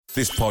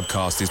This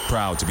podcast is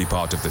proud to be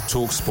part of the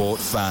TalkSport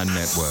Fan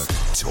Network.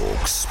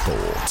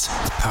 TalkSport.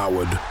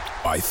 Powered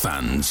by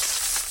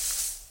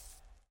fans.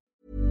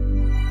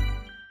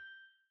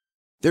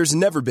 There's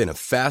never been a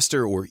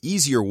faster or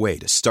easier way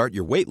to start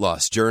your weight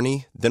loss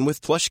journey than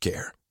with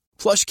PlushCare.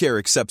 PlushCare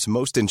accepts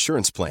most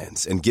insurance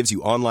plans and gives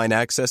you online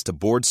access to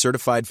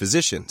board-certified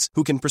physicians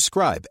who can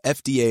prescribe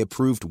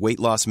FDA-approved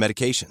weight loss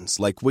medications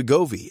like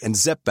Wegovy and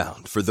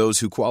Zepbound for those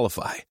who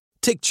qualify.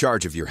 Take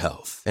charge of your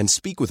health and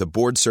speak with a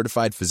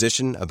board-certified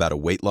physician about a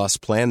weight loss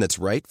plan that's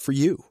right for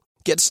you.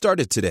 Get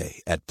started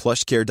today at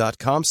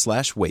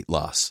plushcare.com/weight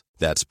loss.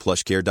 That's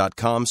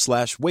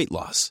plushcare.com/weight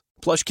loss.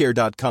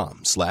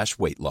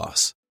 plushcare.com/weight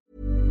loss.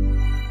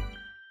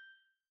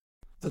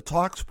 The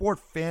TalkSport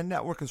Fan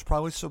Network is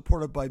proudly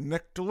supported by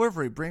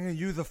McDelivery, bringing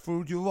you the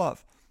food you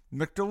love.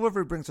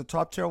 McDelivery brings a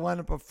top-tier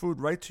lineup of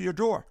food right to your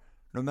door.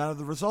 No matter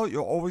the result,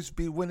 you'll always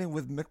be winning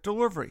with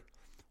McDelivery.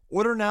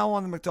 Order now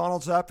on the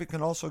McDonald's app. You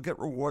can also get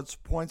rewards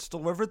points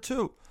delivered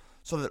too,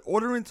 so that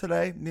ordering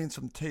today means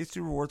some tasty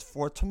rewards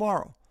for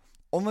tomorrow.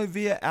 Only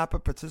via app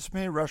at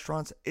participating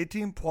restaurants.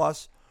 18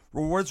 plus.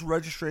 Rewards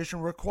registration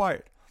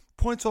required.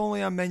 Points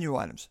only on menu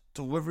items.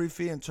 Delivery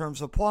fee and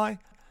terms apply.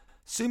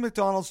 See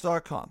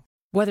McDonald's.com.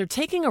 Whether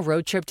taking a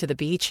road trip to the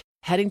beach,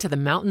 heading to the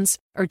mountains,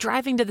 or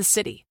driving to the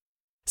city,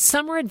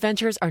 summer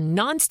adventures are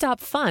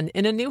nonstop fun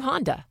in a new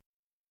Honda.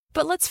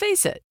 But let's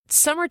face it,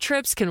 summer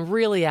trips can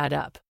really add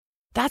up.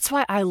 That's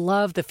why I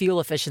love the fuel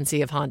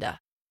efficiency of Honda.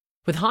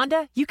 With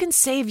Honda, you can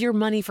save your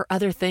money for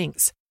other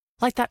things,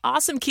 like that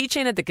awesome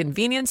keychain at the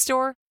convenience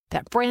store,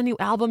 that brand new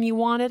album you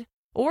wanted,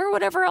 or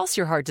whatever else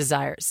your heart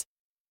desires.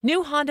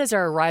 New Hondas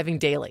are arriving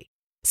daily.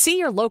 See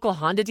your local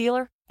Honda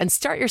dealer and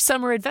start your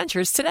summer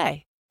adventures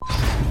today.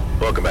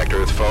 Welcome back to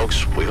Earth,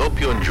 folks. We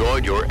hope you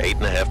enjoyed your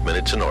 8.5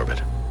 minutes in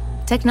orbit.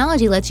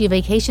 Technology lets you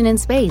vacation in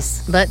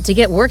space, but to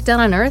get work done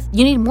on Earth,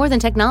 you need more than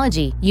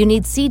technology. You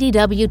need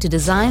CDW to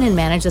design and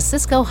manage a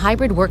Cisco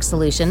hybrid work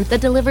solution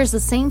that delivers the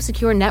same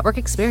secure network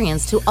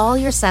experience to all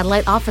your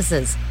satellite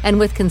offices. And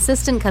with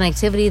consistent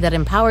connectivity that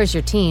empowers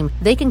your team,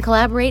 they can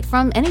collaborate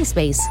from any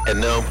space. And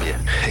no,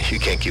 you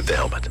can't keep the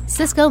helmet.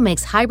 Cisco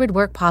makes hybrid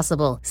work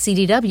possible.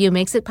 CDW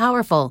makes it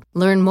powerful.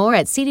 Learn more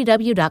at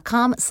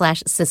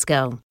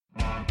cdw.com/Cisco.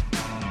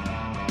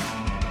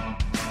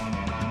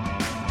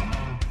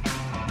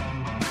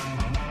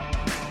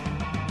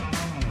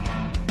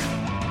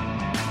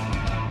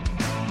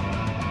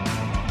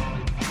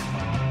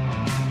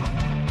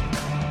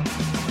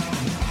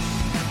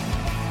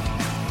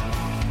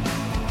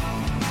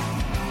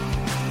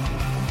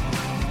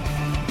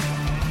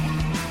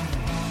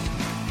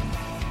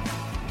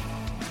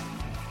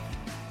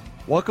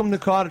 Welcome to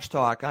Cottage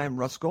Talk. I am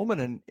Russ Goldman,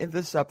 and in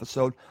this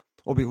episode,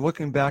 we'll be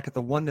looking back at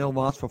the 1-0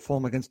 loss for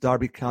Fulham against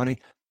Derby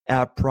County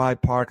at Pride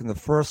Park in the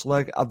first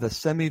leg of the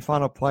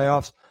semifinal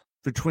playoffs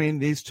between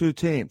these two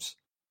teams.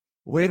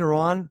 Later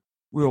on,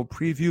 we will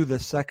preview the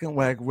second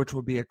leg, which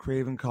will be at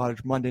Craven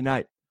Cottage Monday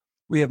night.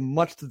 We have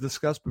much to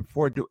discuss.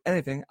 Before I do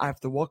anything, I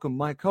have to welcome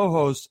my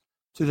co-host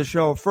to the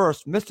show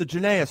first, Mr.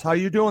 Janaeus. How are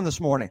you doing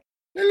this morning?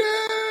 Hello.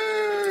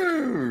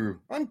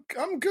 I'm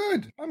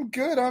good. I'm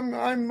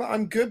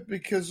good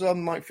because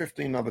unlike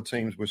 15 other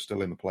teams, we're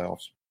still in the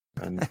playoffs,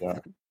 and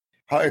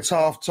it's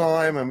half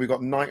time, and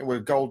we're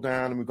goal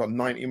down, and we've got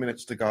 90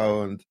 minutes to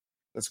go, and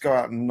let's go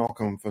out and knock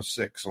them for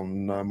 6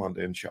 on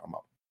Monday and shut them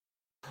up.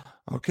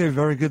 Okay,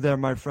 very good there,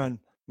 my friend.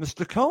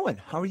 Mr. Cohen,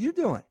 how are you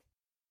doing?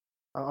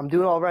 I'm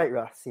doing all right,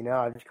 Russ.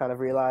 I've just kind of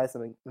realized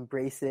I'm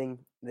embracing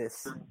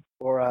this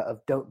aura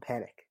of don't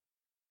panic.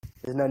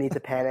 There's no need to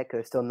panic.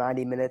 There's still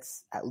 90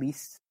 minutes at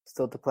least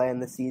still to play in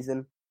this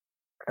season,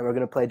 and we're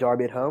going to play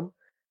Derby at home.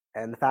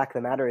 And the fact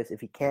of the matter is,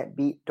 if you can't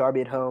beat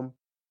Derby at home,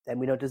 then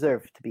we don't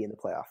deserve to be in the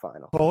playoff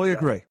final. Totally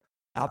agree.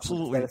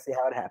 Absolutely. Let's see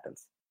how it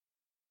happens.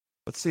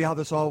 Let's see how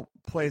this all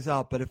plays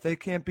out. But if they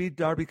can't beat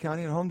Derby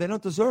County at home, they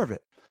don't deserve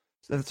it.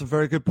 So that's a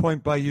very good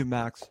point by you,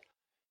 Max.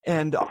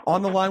 And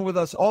on the line with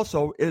us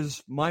also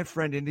is my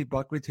friend Indy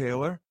Buckley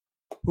Taylor,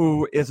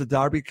 who is a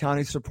Derby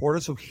County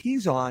supporter. So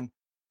he's on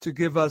to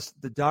give us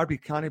the Derby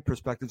County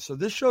perspective. So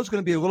this show is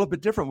going to be a little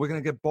bit different. We're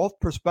going to get both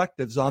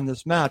perspectives on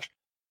this match.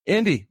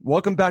 Andy,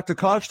 welcome back to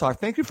Cottage Talk.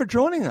 Thank you for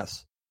joining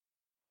us.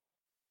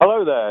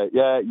 Hello there.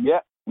 Yeah.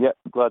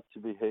 Glad to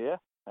be here.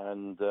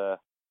 And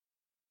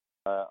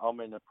I'm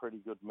in a pretty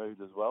good mood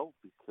as well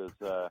because,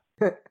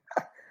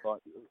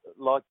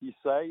 like you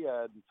say,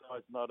 the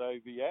tide's not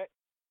over yet.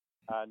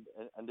 And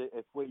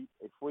if we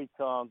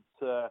can't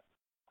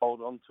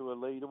hold on to a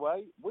lead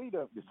away, we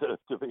don't deserve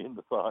to be in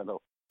the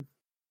final.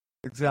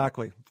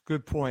 Exactly.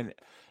 Good point.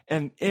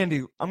 And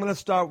Andy, I'm going to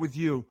start with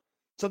you.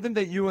 Something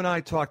that you and I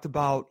talked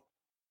about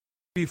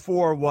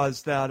before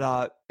was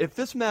that if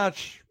this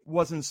match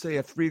wasn't, say,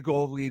 a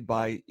 3-goal lead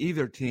by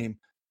either team,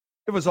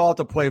 it was all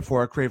to play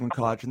for at Craven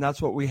Cottage, and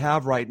that's what we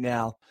have right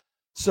now.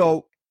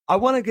 So I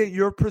want to get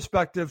your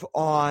perspective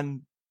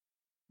on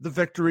the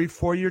victory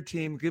for your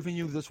team, giving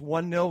you this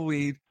 1-0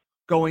 lead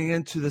going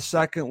into the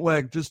second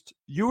leg. Just,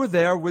 you were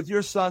there with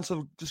your son,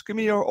 so just give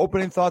me your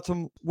opening thoughts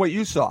on what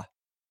you saw.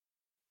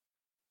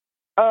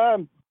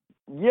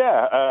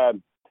 Yeah,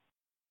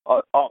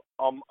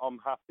 I'm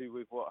happy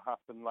with what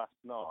happened last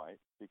night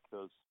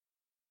because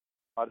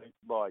I think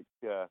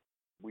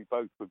we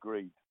both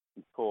agreed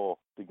before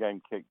the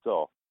game kicked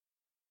off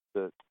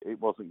that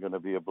it wasn't going to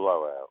be a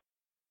blowout.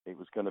 It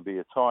was going to be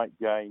a tight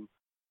game,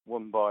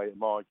 won by a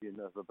margin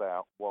of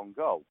about 1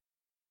 goal,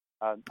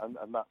 and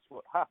that's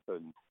what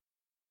happened.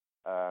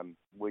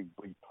 We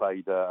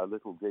played a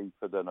little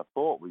deeper than I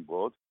thought we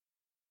would,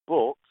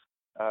 but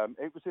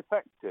it was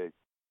effective.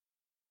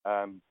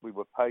 We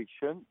were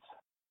patient.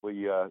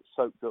 We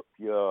soaked up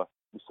the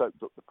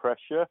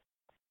pressure.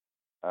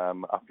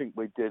 I think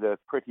we did a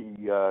pretty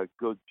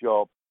good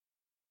job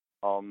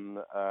on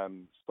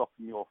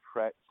stopping your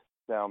threat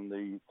down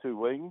the 2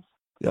 wings.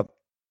 Yep.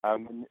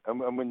 And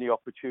when the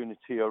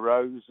opportunity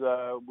arose,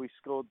 we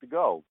scored the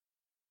goal.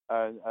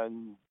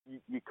 And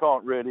you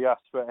can't really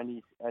ask for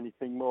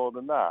anything more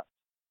than that.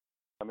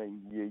 I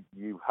mean,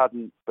 you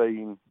hadn't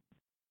been...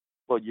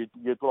 Well,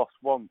 you'd lost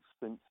once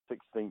since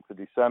 16th of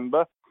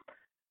December.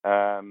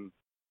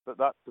 But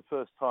that's the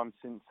first time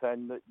since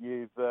then that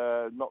you've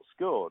not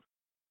scored.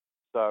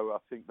 So I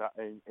think that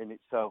in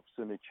itself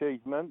is an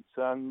achievement.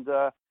 And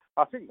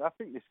I think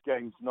this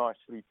game's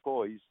nicely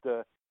poised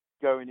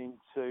going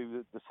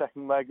into the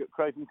second leg at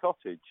Craven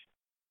Cottage.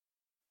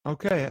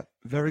 Okay,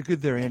 very good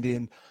there, Andy.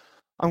 And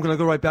I'm going to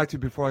go right back to you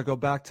before I go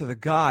back to the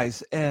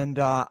guys. And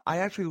I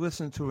actually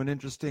listened to an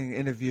interesting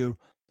interview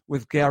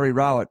with Gary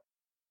Rowett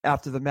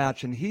after the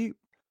match, and he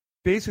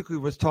basically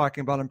was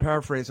talking about, I'm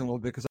paraphrasing a little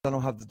bit because I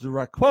don't have the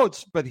direct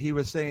quotes, but he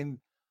was saying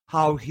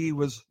how he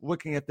was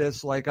looking at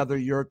this like other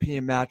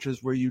European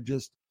matches where you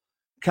just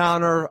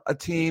counter a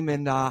team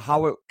and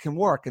how it can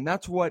work. And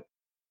that's what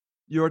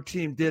your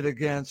team did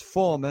against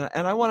Fulham.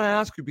 And I want to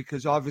ask you,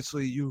 because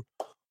obviously you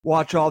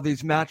watch all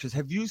these matches,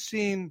 have you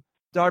seen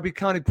Derby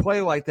County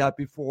play like that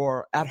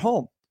before at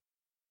home?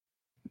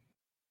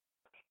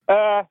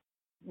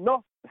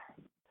 Not.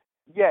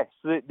 Yes,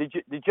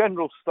 the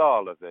general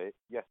style of it,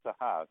 yes, I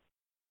have.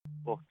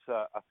 But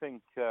I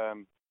think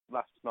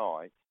last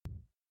night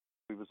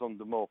we was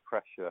under more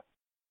pressure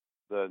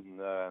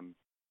than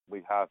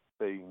we have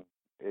been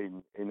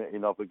in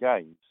other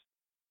games.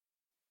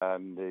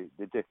 And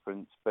the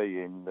difference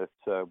being that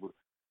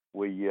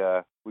we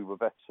were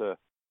better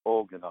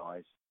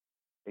organised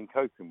in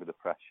coping with the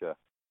pressure.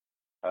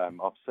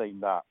 I've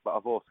seen that, but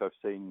I've also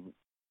seen,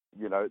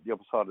 the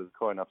other side of the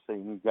coin, I've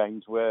seen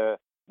games where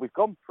we've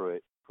gone through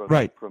it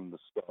from the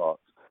start.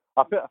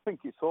 I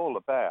think it's all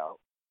about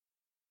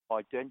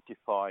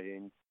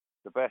identifying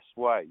the best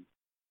way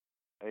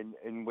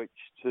in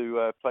which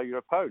to play your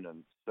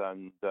opponents.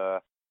 And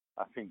I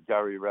think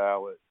Gary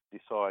Rowett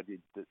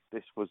decided that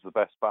this was the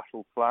best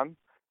battle plan,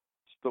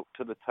 stuck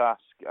to the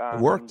task. And,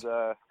 it worked.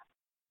 For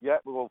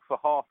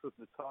half of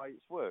the tie,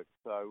 it's worked.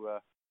 So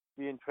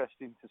be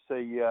interesting to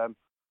see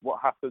what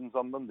happens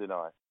on Monday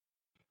night.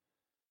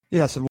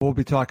 Yes, and we'll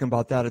be talking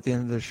about that at the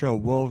end of the show.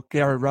 Will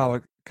Gary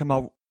Rowett come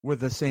out with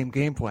the same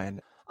game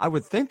plan? I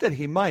would think that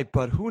he might,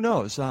 but who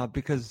knows?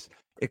 Because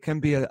it can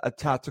be a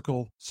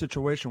tactical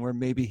situation where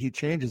maybe he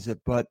changes it.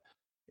 But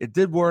it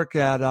did work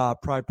at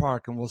Pride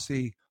Park, and we'll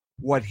see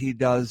what he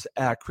does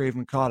at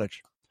Craven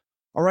Cottage.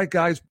 All right,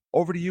 guys,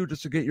 over to you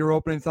just to get your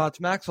opening thoughts.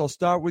 Max, I'll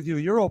start with you.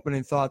 Your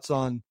opening thoughts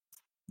on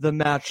the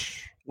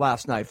match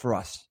last night for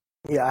us.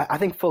 Yeah, I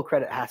think full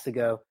credit has to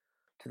go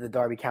to the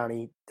Derby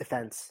County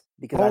defense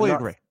because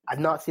agree. I've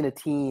not seen a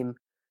team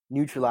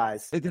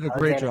neutralize. They did a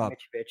great job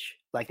Mitrovic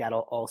like that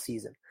all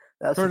season.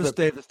 Curtis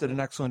Davis did an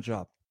excellent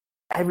job.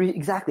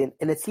 Exactly,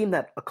 and it seemed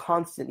that a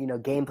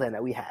constant, game plan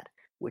that we had,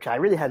 which I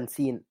really hadn't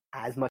seen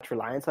as much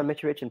reliance on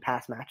Mitrovic in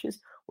past matches,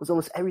 was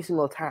almost every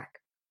single attack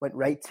went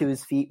right to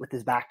his feet with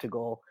his back to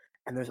goal,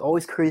 and there's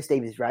always Curtis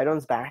Davis right on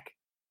his back,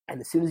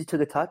 and as soon as he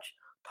took a touch,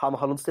 Tom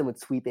Huddleston would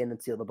sweep in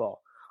and steal the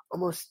ball,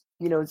 almost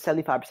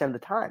 75% of the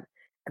time,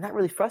 and that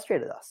really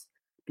frustrated us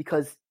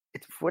because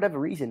for whatever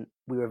reason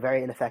we were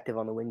very ineffective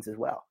on the wings as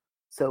well.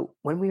 So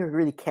when we were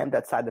really camped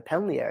outside the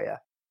penalty area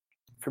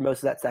for most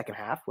of that second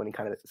half, when he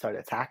kind of started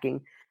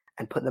attacking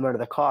and putting them under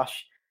the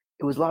cosh,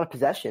 it was a lot of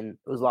possession.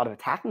 It was a lot of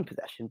attacking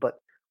possession, but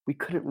we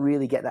couldn't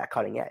really get that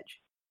cutting edge.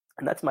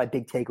 And that's my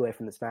big takeaway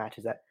from this match,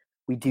 is that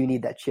we do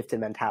need that shift in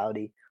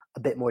mentality, a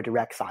bit more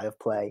direct side of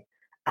play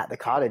at the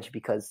Cottage,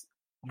 because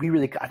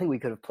I think we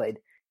could have played,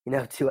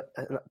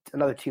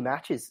 another 2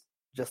 matches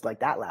just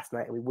like that last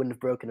night, and we wouldn't have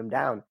broken them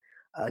down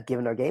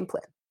given our game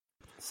plan.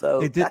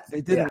 So they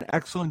did an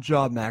excellent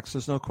job, Max.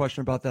 There's no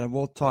question about that. And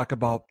we'll talk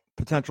about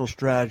potential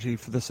strategy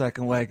for the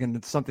second leg, and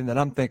it's something that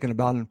I'm thinking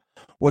about, and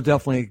we'll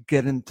definitely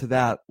get into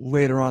that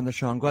later on the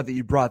show. I'm glad that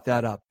you brought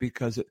that up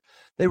because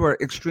they were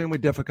extremely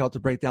difficult to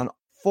break down.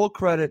 Full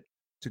credit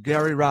to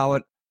Gary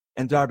Rowett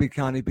and Derby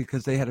County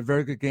because they had a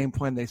very good game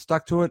plan. They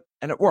stuck to it,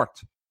 and it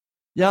worked.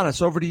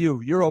 Giannis, over to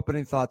you. Your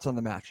opening thoughts on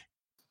the match.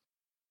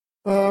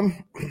 Gary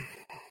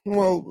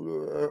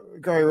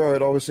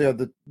Rowett obviously had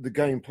the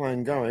game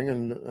plan going,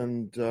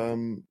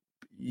 and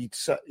he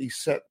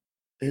set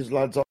his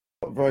lads up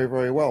very,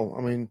 very well.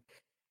 I mean,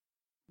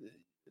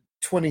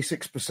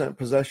 26%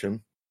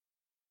 possession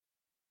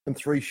and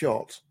 3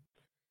 shots.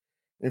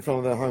 in front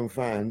of their home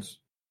fans,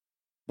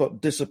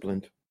 but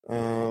disciplined. I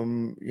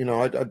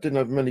didn't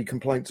have many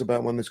complaints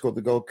about when they scored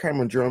the goal.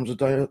 Cameron Jerome's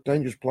a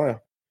dangerous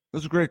player. It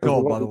was a great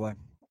goal, by the way.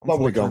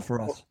 Lovely goal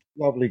for us.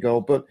 Lovely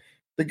goal. But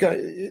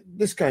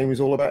this game is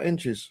all about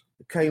inches.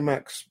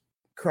 K-Mac's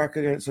crack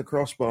against the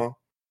crossbar, a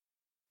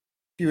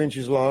few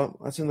inches lower.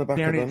 That's in the back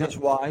of the net. That's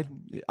wide.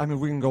 I mean,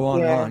 we can go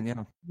on and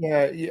on.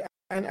 Yeah.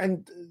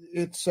 And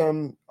it's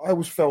I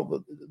always felt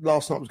that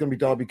last night was going to be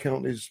Derby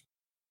County's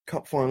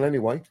cup final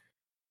anyway.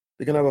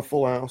 They're going to have a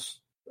full house.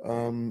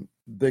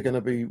 They're going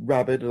to be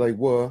rabid. They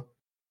were.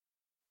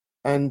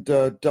 And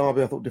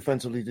Derby, I thought,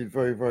 defensively did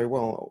very, very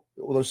well.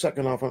 Although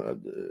second half,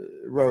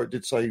 Rowett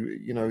did say,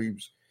 he was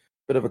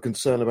a bit of a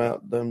concern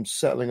about them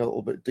settling a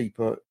little bit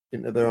deeper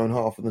into their own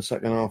half in the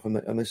second half,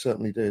 and they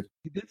certainly did.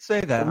 He did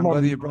say that. I'm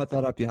glad you brought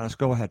that up, Giannis.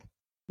 Go ahead.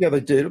 Yeah, they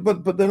did.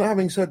 But then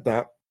having said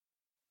that,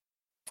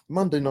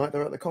 Monday night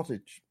they're at the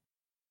Cottage.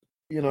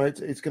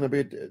 It's going to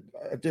be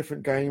a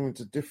different game.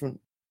 It's a different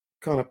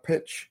kind of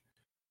pitch.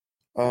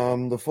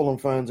 The Fulham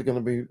fans are going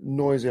to be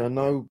noisy. I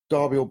know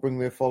Derby will bring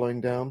their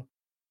following down.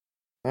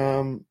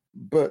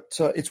 But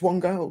it's one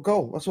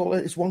goal. That's all.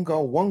 It's one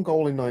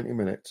goal in 90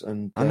 minutes.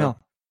 And I know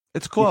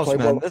it's close, man.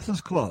 Well. This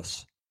is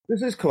close.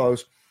 This is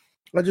close.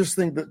 I just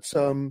think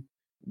that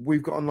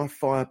we've got enough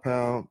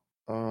firepower.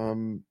 I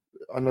know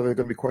there are going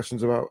to be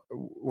questions about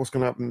what's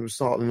going to happen with the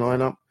starting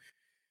lineup,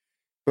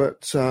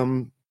 but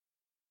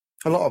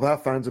a lot of our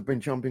fans have been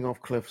jumping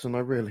off cliffs, and I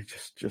really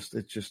it's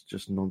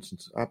just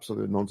nonsense,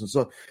 absolute nonsense.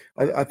 So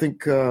I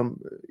think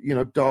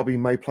Derby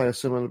may play a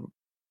similar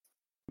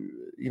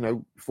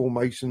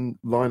formation,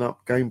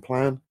 lineup, game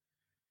plan.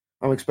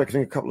 I'm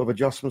expecting a couple of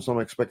adjustments. I'm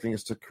expecting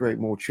us to create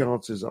more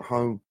chances at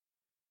home.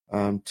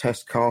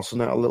 Test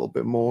Carson out a little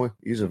bit more.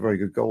 He's a very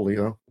good goalie,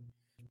 though.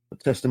 But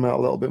test him out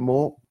a little bit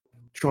more.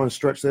 Try and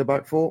stretch their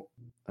back four,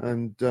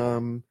 and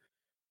I'm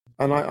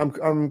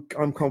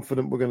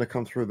confident we're going to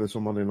come through this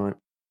on Monday night.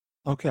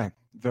 Okay,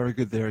 very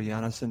good there,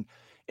 Giannis. And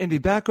Indy,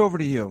 back over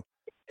to you.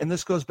 And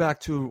this goes back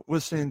to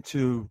listening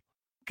to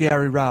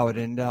Gary Rowett.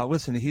 And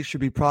listen, he should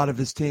be proud of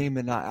his team.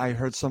 And I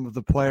heard some of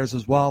the players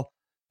as well.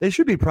 They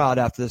should be proud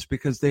after this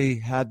because they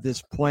had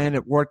this plan.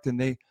 It worked, and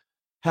they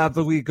have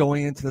the lead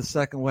going into the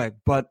second leg.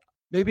 But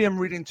maybe I'm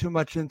reading too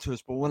much into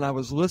this. But when I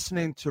was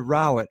listening to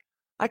Rowett,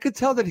 I could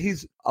tell that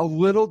he's a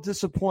little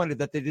disappointed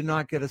that they did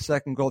not get a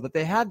second goal, that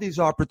they had these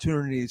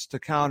opportunities to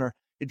counter.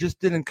 It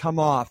just didn't come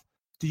off.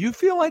 Do you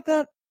feel like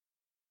that?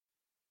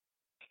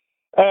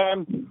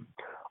 I'm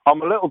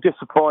a little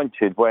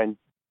disappointed when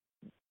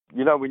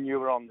you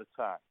were on the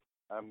attack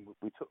and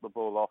we took the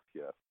ball off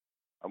you,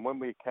 and when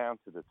we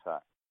countered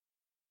attack,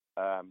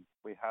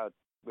 we had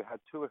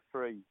two or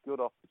three good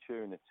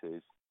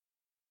opportunities.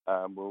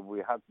 Where we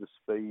had the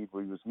speed,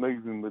 we was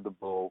moving with the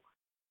ball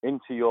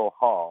into your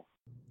half,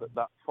 but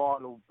that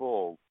final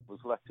ball was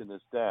letting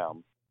us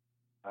down.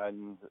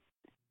 And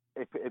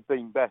if it had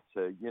been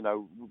better,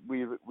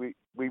 we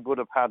would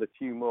have had a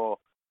few more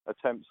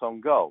attempts on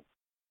goal.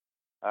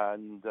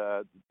 And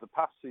the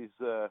passes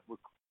they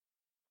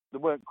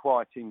weren't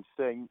quite in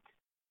sync,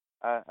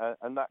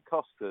 and that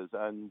cost us.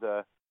 And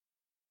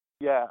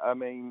I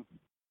mean,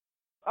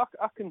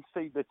 I can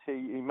see that he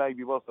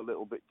maybe was a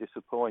little bit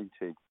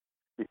disappointed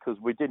because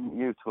we didn't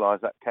utilise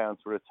that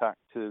counter attack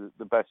to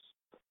the best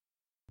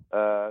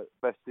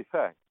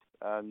effect.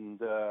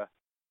 And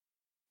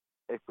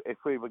if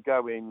we were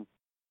going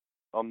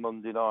on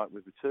Monday night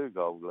with a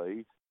 2-goal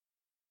lead,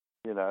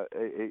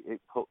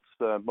 it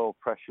puts more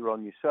pressure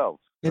on yourselves.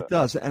 It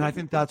does, and I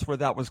think that's where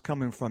that was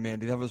coming from,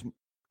 Andy. That was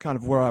kind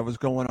of where I was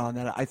going on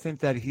that. I think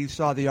that he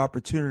saw the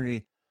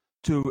opportunity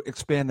to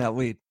expand that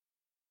lead.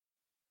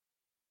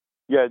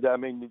 Yeah, I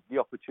mean, the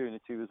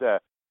opportunity was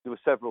there. There were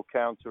several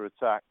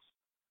counter-attacks,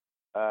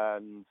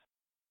 and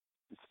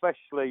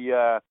especially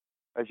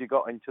as you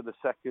got into the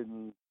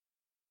second,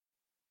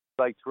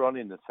 later on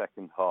in the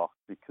second half,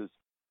 because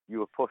you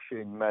were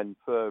pushing men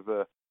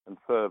further and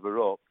further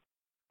up.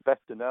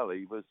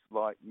 Bettinelli was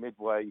like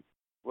midway.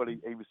 Well,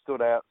 he was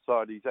stood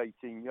outside his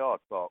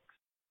 18-yard box,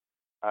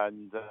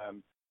 and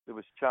there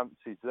was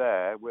chances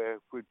there where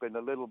if we'd been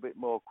a little bit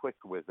more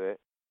quicker with it,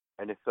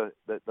 and if the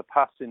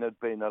passing had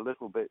been a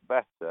little bit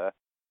better,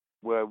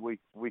 where we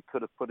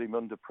could have put him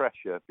under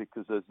pressure,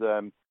 because there's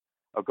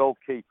a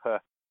goalkeeper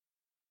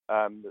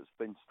that's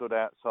been stood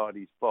outside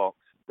his box,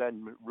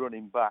 then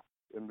running back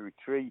and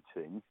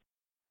retreating.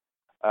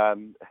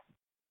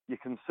 You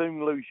can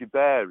soon lose your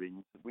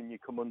bearings when you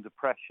come under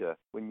pressure,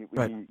 when you've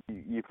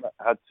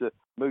had to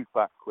move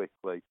back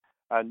quickly.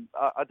 And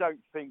I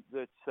don't think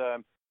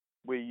that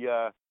we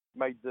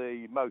made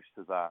the most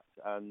of that.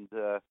 And,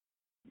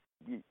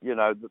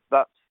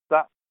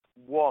 that's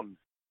one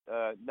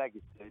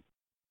negative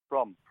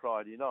from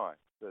Friday night.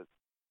 That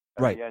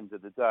at the end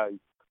of the day,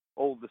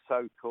 all the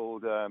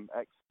so-called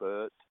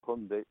experts,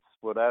 pundits,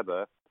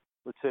 whatever,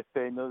 were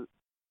tipping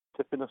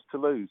us to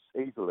lose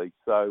easily.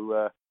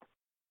 So,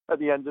 at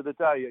the end of the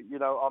day,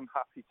 I'm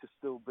happy to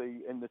still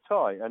be in the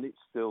tie, and it's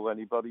still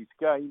anybody's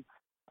game,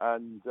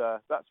 and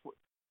that's what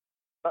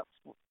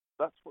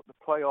the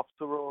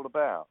playoffs are all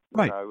about.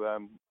 Right.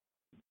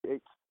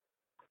 it's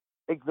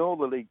ignore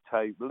the league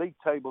table. The league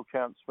table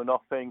counts for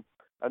nothing,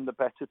 and the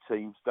better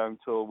teams don't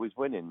always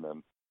win in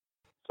them.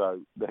 So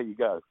there you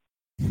go.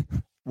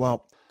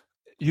 Well,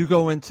 you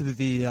go into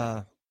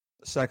the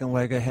second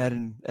leg ahead,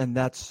 and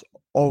that's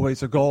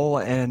always a goal.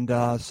 And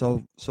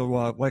so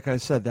like I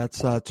said, that's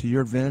to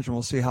your advantage, and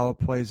we'll see how it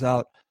plays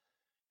out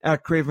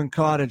at Craven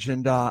Cottage.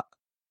 And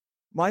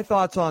my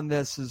thoughts on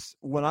this is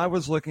when I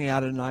was looking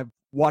at it, and I've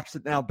watched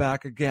it now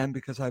back again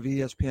because I have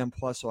ESPN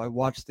Plus, so I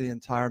watched the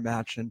entire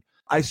match, and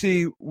I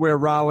see where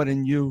Rowett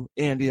and you,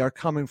 Andy, are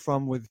coming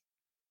from with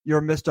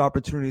your missed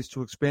opportunities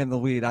to expand the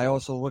lead. I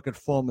also look at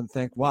Fulham and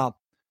think, wow,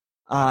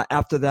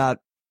 after that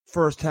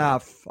first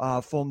half,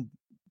 Fulham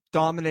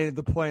dominated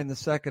the play in the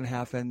second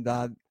half, and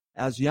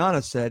as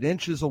Giannis said,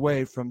 inches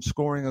away from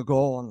scoring a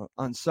goal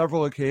on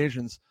several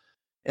occasions,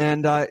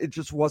 and it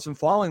just wasn't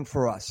falling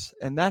for us,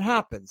 and that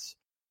happens.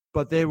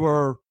 But they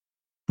were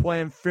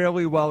playing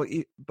fairly well,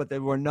 but they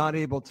were not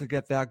able to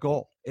get that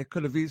goal. It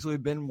could have easily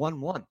been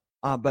 1-1,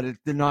 but it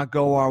did not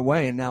go our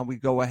way, and now we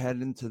go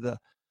ahead into the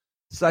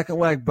second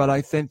leg. But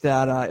I think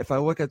that if I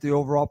look at the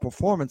overall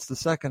performance, the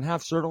second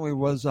half certainly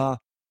was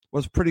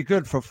pretty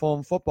good for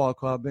Fulham Football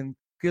Club and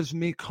gives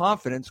me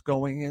confidence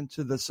going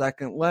into the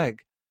second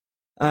leg.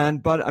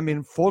 But I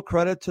mean, full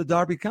credit to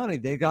Derby County.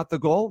 They got the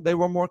goal. They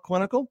were more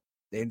clinical.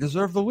 They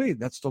deserve the lead.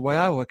 That's the way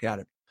I look at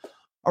it.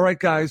 All right,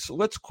 guys,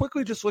 let's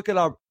quickly just look at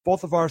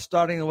both of our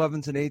starting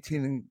 11s and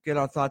 18 and get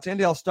our thoughts.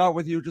 Andy, I'll start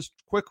with you just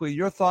quickly.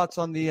 Your thoughts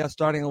on the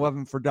starting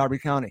 11 for Derby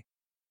County?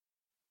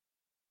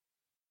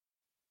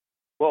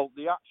 Well,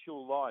 the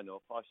actual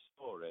lineup, I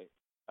saw it,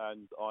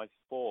 and I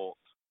thought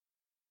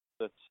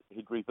that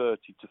he'd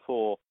reverted to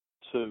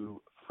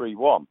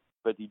 4-2-3-1,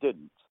 but he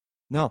didn't.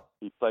 No.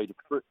 He played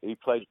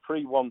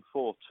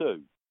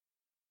 3-1-4-2.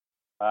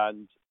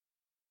 And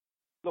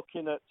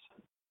looking at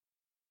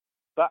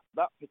that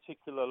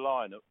particular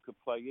lineup could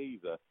play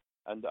either.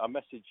 And I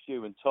messaged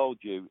you and told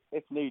you,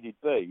 if needed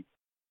be,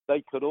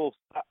 that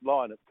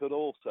lineup could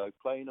also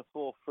play in a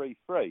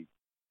 4-3-3.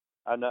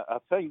 And I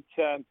think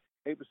it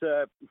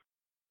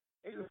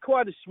was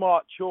quite a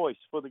smart choice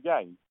for the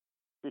game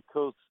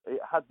because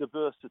it had the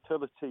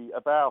versatility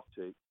about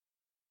it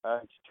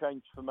to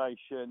change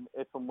formation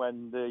if and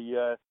when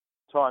the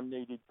time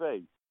needed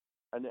be.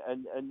 And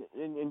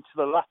into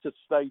the latter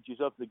stages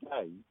of the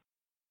game,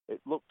 it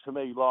looked to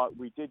me like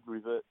we did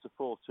revert to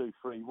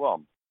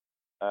 4-2-3-1.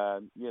 I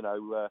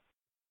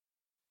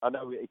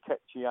know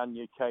Ikechi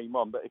Anya came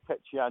on, but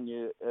Ikechi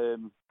Anya,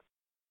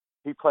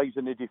 he plays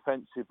in a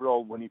defensive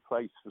role when he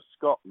plays for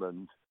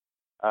Scotland,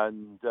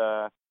 and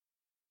that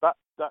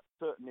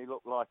certainly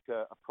looked like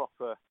a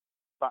proper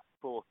back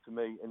four to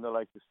me in the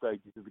later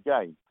stages of the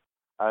game.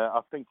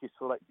 I think he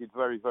selected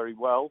very, very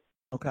well.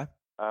 Okay.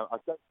 I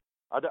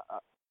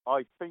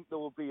think there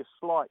will be a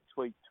slight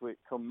tweak to it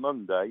come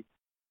Monday,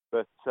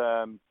 but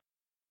I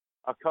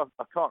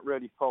can't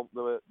really fault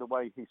the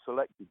way he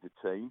selected the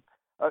team.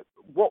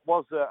 What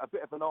was a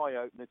bit of an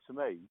eye-opener to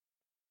me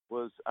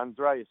was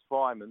Andreas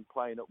Weimann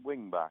playing at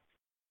wing-back.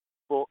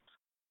 But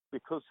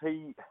because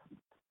he's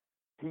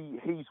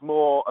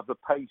more of a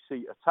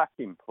pacey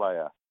attacking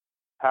player.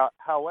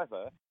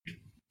 However,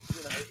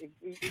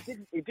 he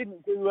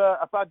didn't do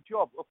a bad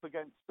job up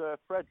against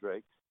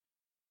Fredericks,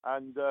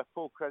 and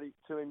full credit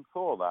to him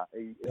for that.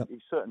 He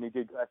certainly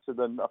did better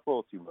than I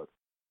thought he would.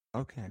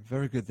 Okay,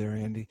 very good there,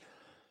 Andy.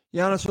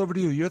 Giannis, over to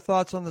you. Your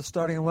thoughts on the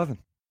starting 11?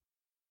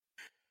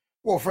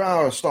 Well, for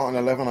our starting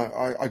 11,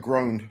 I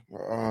groaned.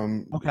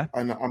 Okay.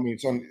 And I mean,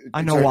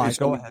 I know why.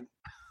 Go ahead.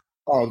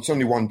 Oh, it's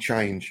only one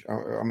change.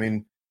 I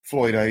mean,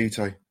 Floyd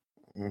Aite.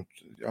 I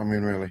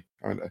mean, really.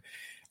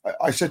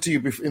 I said to you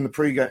in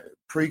the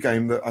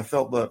pre-game that I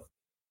felt that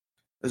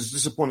as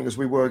disappointing as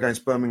we were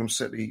against Birmingham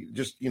City,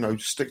 just,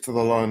 stick to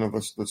the line of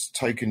us that's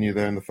taken you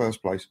there in the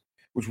first place,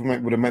 which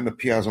would have meant that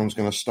Piazon's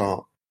going to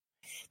start.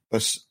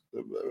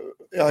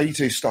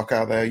 Aite stuck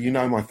out there. You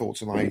know my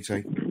thoughts on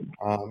Aite.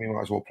 He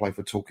might as well play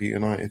for Torquay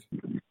United.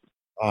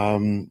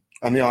 And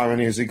the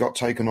irony is he got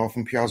taken off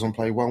and Piazon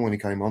played well when he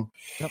came on.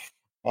 Yep.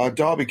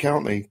 Derby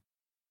County,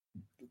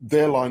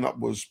 their lineup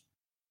was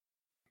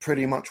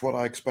pretty much what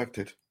I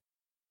expected.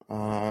 They've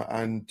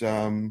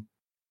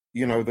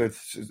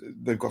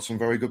got some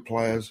very good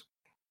players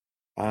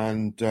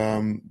and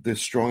they're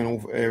strong in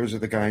all areas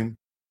of the game.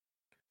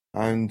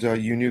 And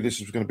you knew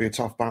this was going to be a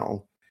tough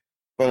battle.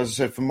 But as I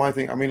said, for my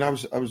thing, I mean, I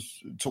was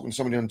talking to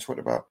somebody on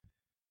Twitter about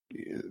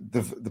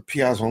the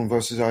Piazon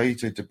versus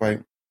Aite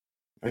debate.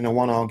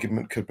 One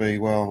argument could be,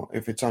 well,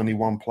 if it's only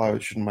one player,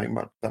 it shouldn't make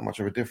that much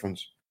of a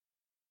difference.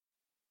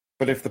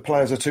 But if the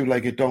player's a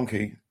two-legged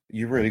donkey,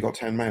 you've really got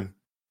 10 men.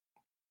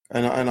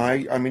 And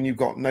I mean, you've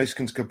got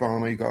Naskins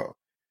Cabana, you've got,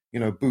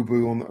 Boo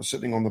Boo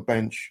sitting on the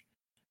bench.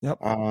 Yep.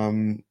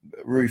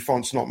 Rui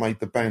Font's not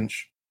made the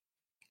bench.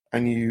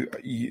 And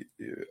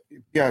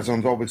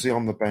Piazon's obviously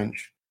on the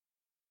bench.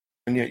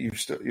 And yet you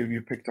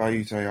picked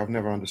Aite. I've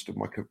never understood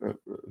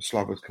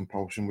Slava's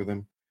compulsion with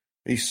him.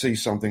 He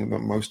sees something that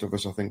most of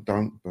us, I think,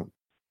 don't. But,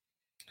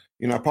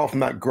 apart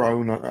from that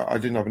groan, I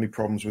didn't have any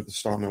problems with the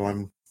starting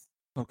 11.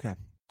 Okay.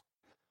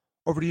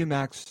 Over to you,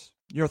 Max.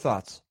 Your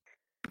thoughts?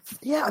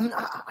 Yeah, I mean,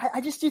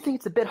 I just do think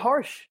it's a bit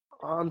harsh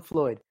on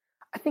Floyd.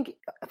 I think,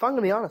 if I'm going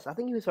to be honest, I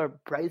think he was our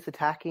brightest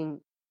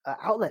attacking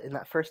outlet in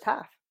that first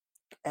half.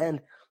 And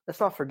let's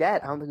not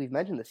forget, I don't think we've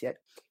mentioned this yet,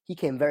 he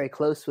came very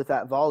close with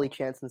that volley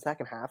chance in the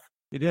second half.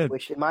 He did.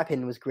 Which, in my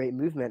opinion, was great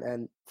movement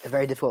and a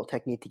very difficult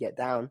technique to get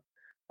down.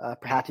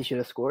 Perhaps he should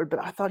have scored,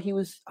 but I thought he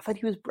was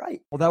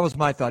bright. Well, that was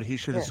my thought. He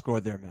should have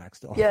scored there, Max.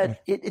 Though. Yeah,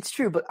 it's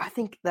true, but I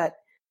think that,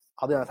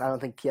 I'll be honest, I don't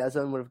think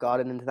Piazon would have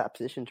gotten into that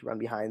position to run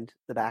behind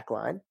the back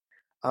line.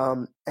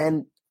 Listen,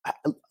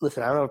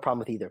 I don't have a problem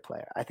with either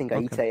player. I think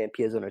Aite and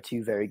Piazon are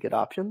two very good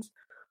options,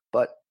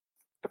 but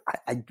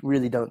I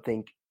really don't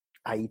think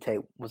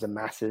Aite was a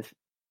massive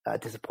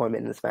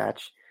disappointment in this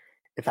match.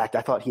 In fact,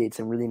 I thought he had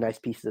some really nice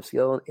pieces of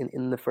skill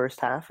in the first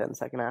half and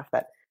second half.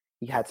 That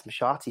he had some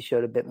shots. He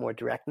showed a bit more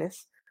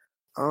directness.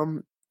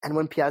 And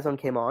when Piazon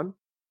came on,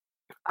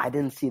 I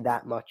didn't see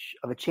that much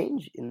of a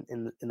change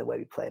in the way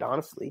we played,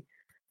 honestly.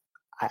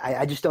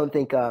 I just don't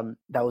think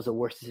that was a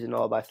worse decision at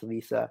all by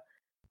Slavisa.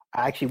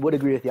 I actually would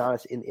agree with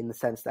Giannis in the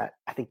sense that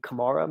I think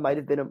Kamara might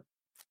have been a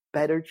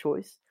better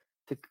choice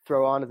to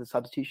throw on as a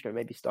substitution or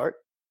maybe start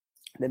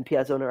than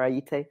Piazon or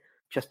Aite.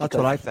 Just that's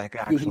what I think,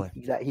 actually.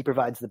 He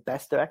provides the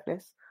best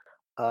directness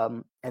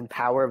and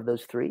power of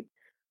those three.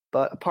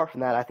 But apart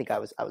from that, I think I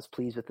was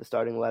pleased with the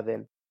starting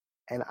 11,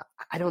 and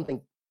I don't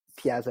think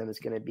Piazon is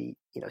going to be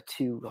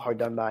too hard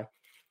done by.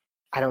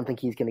 I don't think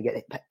he's going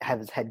to have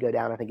his head go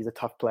down. I think he's a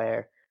tough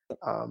player,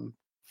 and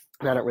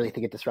I don't really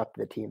think it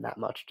disrupted the team that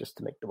much just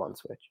to make the one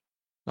switch.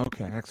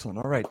 Okay, excellent.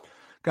 All right,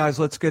 guys,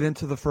 let's get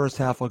into the first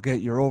half. I'll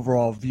get your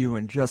overall view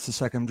in just a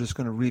second. I'm just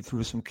going to read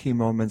through some key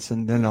moments,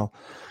 and then I'll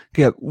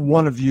get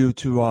one of you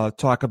to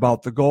talk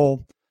about the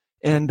goal.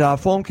 And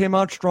Fulham came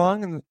out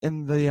strong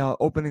in the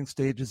opening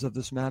stages of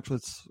this match.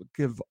 Let's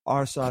give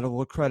our side a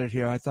little credit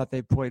here. I thought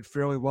they played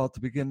fairly well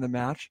to begin the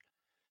match.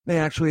 They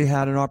actually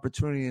had an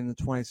opportunity in the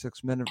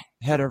 26-minute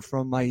header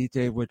from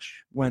Aite,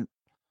 which went,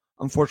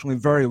 unfortunately,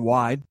 very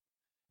wide.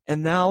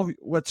 And now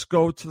let's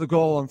go to the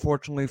goal,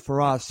 unfortunately for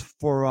us,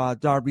 for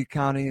Derby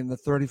County in the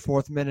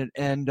 34th minute.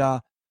 And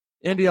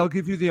Andy, I'll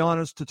give you the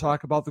honors to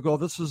talk about the goal.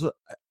 This is,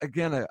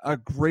 again, a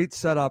great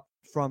setup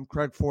from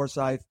Craig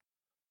Forsyth.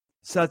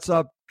 Sets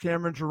up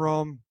Cameron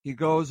Jerome. He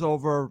goes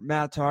over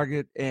Matt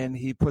Targett, and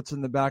he puts in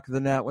the back of the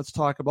net. Let's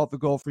talk about the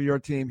goal for your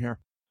team here.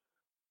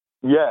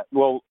 Yeah,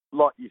 well,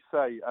 like you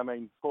say, I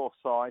mean,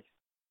 Forsyth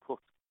put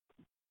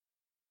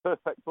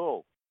perfect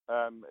ball.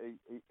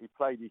 He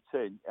played it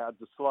in. It had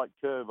the slight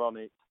curve on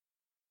it.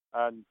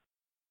 And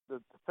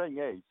the thing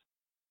is,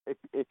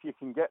 if you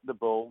can get the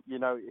ball,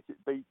 if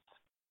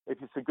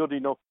it's a good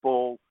enough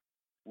ball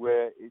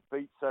where it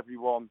beats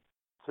everyone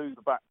to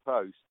the back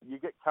post, you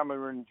get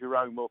Cameron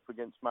Jerome up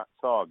against Matt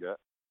Targett,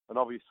 and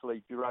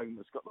obviously Jerome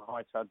has got the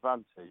height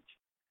advantage,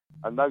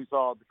 and those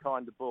are the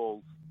kind of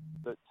balls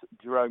that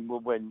Jerome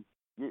will win.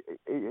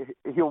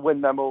 He'll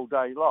win them all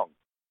day long,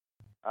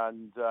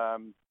 and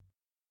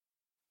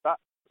that,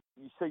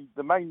 you see,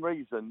 the main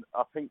reason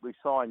I think we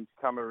signed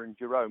Cameron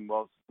Jerome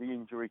was the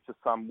injury to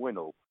Sam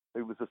Winnall,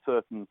 who was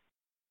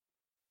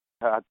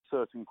had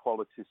certain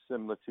qualities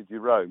similar to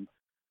Jerome,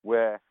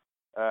 where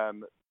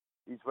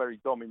he's very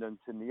dominant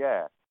in the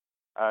air.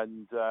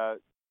 And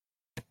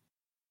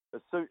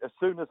as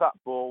soon as that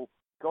ball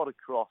got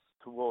across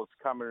towards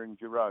Cameron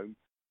Jerome,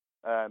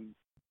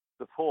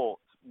 the thought,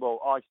 well,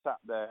 I sat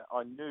there,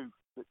 I knew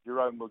that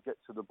Jerome would get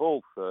to the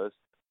ball first.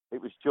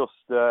 It was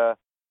just a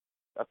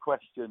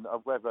question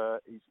of whether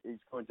he's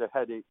going to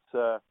head it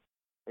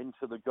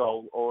into the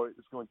goal or it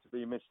was going to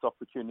be a missed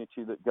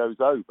opportunity that goes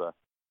over.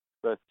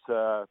 But,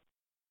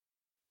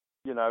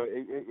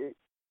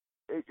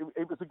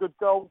 it was a good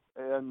goal,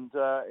 and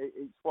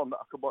it's one that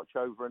I could watch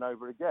over and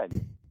over again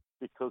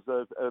because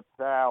of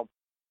how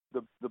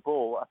the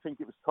ball, I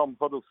think it was Tom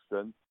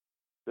Huddleston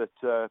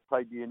that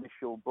played the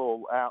initial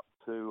ball out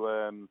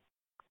to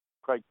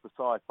Craig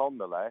Forsyth on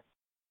the left.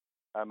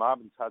 I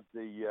haven't had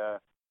the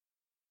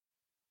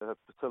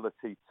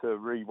facility to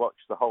re-watch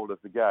the whole of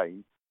the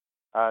game,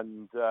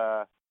 and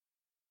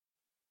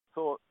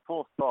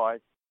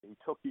Forsyth, he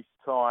took his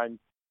time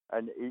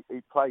and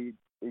he played.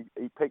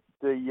 He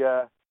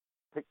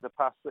picked the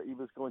pass that he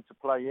was going to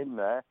play in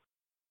there,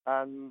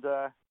 and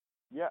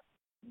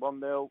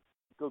 1-0,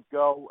 good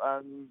goal,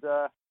 and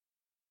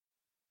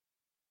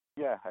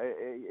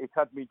it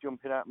had me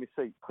jumping out of my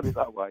seat, put it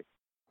that way.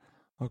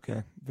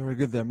 Okay, very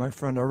good there, my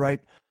friend. All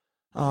right,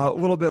 a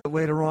little bit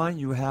later on,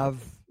 you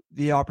have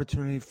the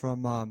opportunity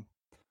from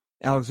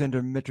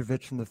Alexander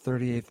Mitrovic in the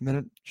 38th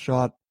minute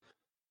shot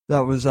that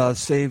was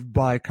saved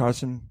by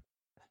Carson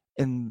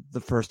in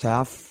the first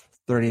half,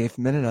 38th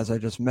minute, as I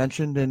just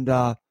mentioned, and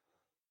the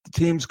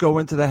teams go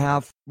into the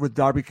half with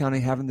Derby County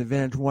having the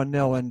advantage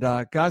 1-0. And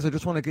guys, I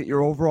just want to get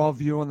your overall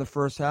view on the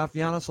first half.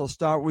 Giannis, I'll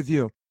start with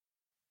you.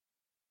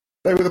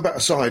 They were the better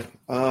side.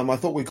 I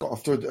thought we got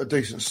off to a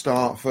decent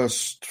start,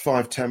 first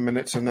 5-10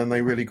 minutes, and then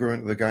they really grew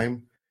into the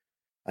game.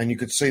 And you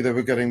could see they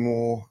were gaining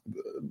more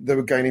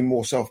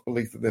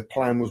self-belief that their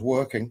plan was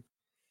working.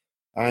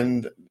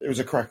 And it was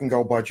a cracking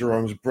goal by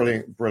Jerome. It was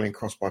a brilliant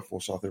cross by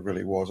Forsyth. It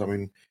really was. I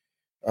mean,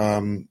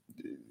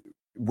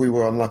 we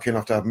were unlucky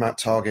enough to have Matt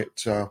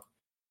Targett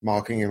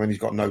marking him, and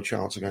he's got no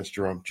chance against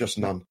Jerome, just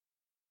none.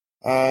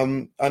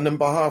 And then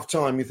by half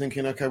time, you're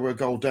thinking, okay, we're a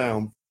goal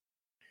down.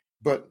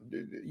 But,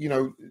 you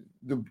know,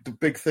 the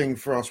big thing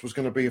for us was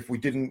going to be if we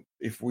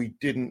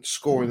didn't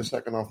score in the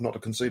second half, not to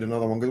concede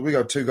another one, because we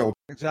go 2 goals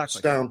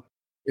down.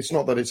 It's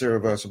not that it's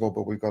irreversible,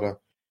 but we put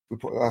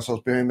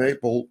ourselves behind the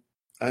 8 ball.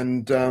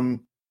 And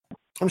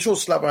I'm sure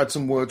Slava had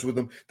some words with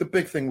them. The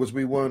big thing was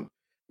we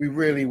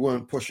really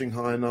weren't pushing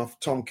high enough.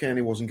 Tom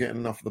Kearney wasn't getting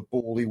enough of the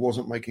ball. He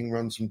wasn't making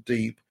runs from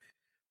deep.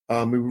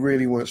 We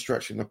really weren't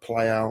stretching the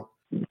play out.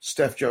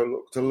 Steph Joe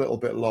looked a little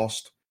bit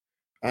lost.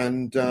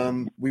 And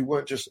we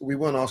weren't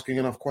asking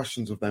enough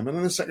questions of them. And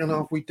in the second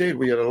half, we did.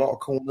 We had a lot of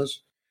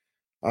corners.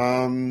 We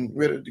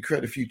had to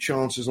create a few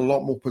chances, a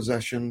lot more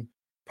possession.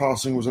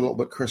 Passing was a little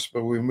bit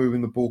crisper. We were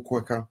moving the ball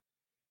quicker.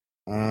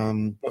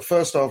 But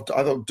first half,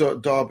 I thought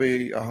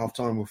Derby at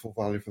halftime were full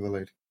value for the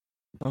lead.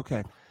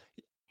 Okay.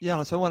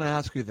 Yeah, so I want to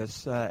ask you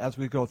this as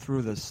we go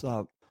through this.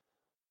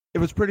 It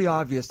was pretty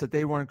obvious that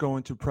they weren't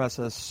going to press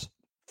us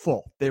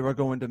full. They were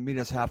going to meet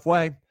us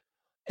halfway.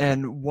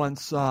 And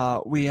once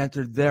we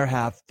entered their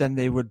half, then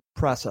they would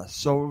press us.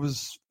 So it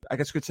was, I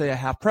guess you could say, a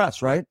half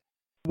press, right?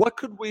 What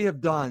could we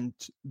have done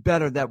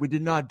better that we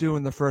did not do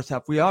in the first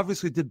half? We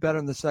obviously did better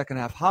in the second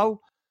half. How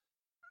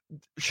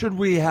should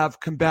we have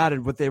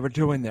combated what they were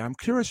doing there? I'm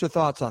curious your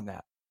thoughts on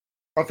that.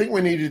 I think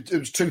it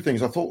was 2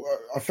 things. I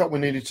felt we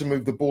needed to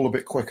move the ball a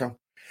bit quicker.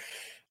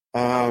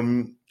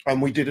 And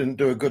we didn't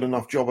do a good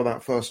enough job of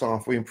that first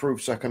half. We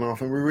improved second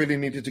half, and we really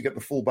needed to get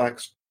the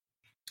fullbacks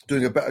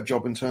doing a better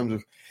job in terms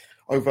of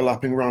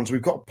overlapping runs.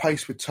 We've got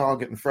pace with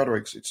Targett and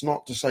Fredericks. It's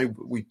not to say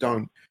we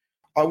don't.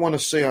 I want to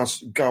see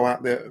us go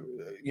out there,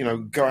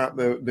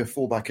 their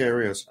fullback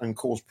areas and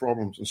cause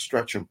problems and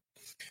stretch them.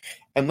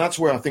 And that's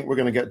where I think we're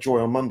going to get joy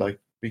on Monday,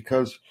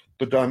 because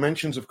the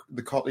dimensions of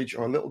the Cottage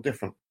are a little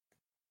different.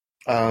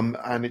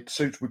 And it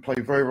suits. We play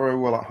very, very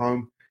well at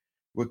home.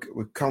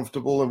 We're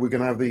comfortable, and we're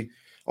going to have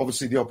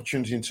obviously the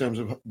opportunity in terms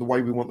of the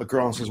way we want the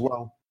grass as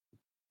well.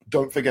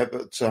 Don't forget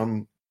that,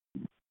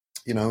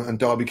 and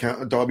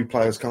Derby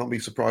players can't be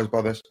surprised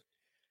by this.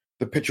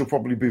 The pitch will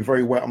probably be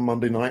very wet on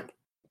Monday night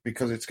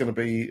because it's going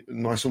to be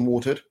nice and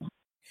watered,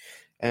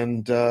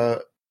 and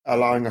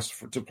allowing us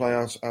to play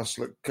our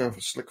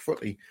slick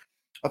footy.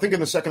 I think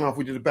in the second half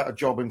we did a better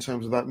job in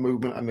terms of that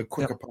movement and the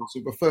quicker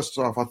passing. But first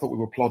half I thought we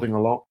were plodding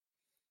a lot,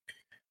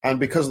 and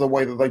because of the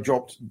way that they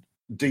dropped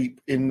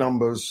deep in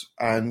numbers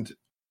and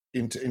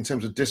in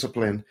terms of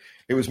discipline,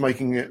 it was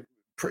making it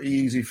pretty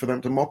easy for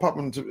them to mop up.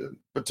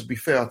 But to be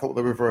fair, I thought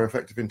they were very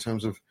effective in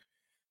terms of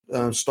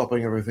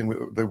stopping everything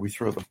that we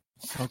threw at them.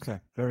 Okay,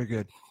 very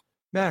good.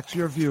 Max,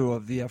 your view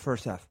of the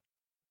first half?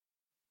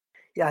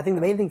 Yeah, I think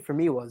the main thing for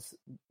me was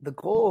the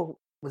goal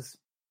was,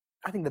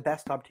 I think, the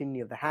best opportunity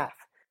of the half.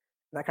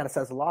 And that kind of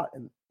says a lot.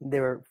 And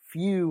there were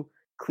few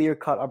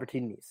clear-cut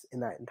opportunities in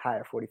that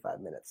entire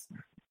 45 minutes.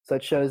 So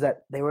it shows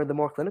that they were the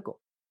more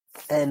clinical.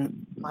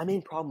 And my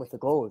main problem with the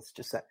goal is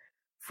just that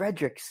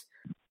Fredericks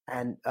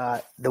and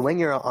the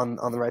winger on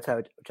the right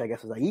side, which I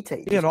guess was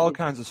Aite. He had all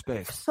kinds of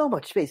space. So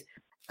much space.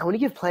 And when you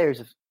give players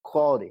of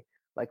quality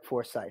like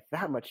Forsyth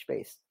that much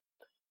space,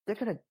 they're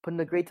going to put in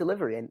a great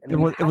delivery. And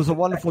it was a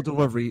wonderful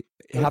delivery.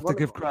 You have to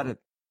give credit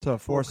to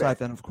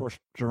Forsyth and, of course,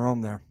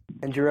 Jerome there.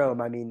 And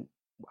Jerome, I mean,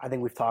 I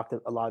think we've talked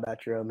a lot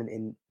about Jerome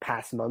in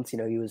past months. You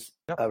know, he was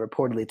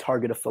reportedly a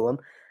target of Fulham,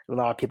 and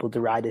a lot of people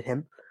derided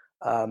him,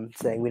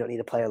 saying we don't need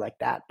a player like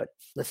that. But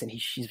listen,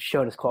 he's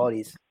shown his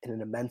qualities in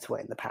an immense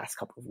way in the past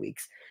couple of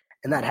weeks,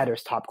 and that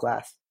header's top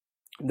class.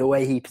 The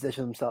way he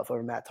positions himself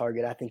over Matt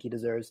Targett, I think he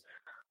deserves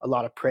a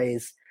lot of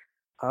praise.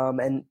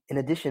 And in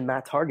addition,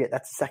 Matt Targett,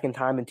 that's the second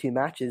time in 2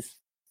 matches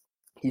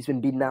he's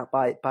been beaten out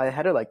by a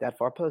header like that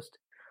far post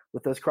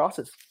with those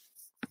crosses.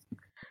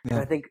 Yeah. And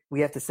I think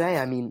we have to say,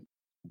 I mean,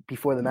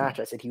 before the match,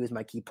 I said he was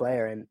my key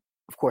player. And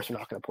of course, we're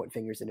not going to point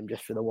fingers at him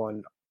just for the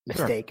one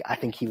mistake. Sure. I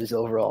think he was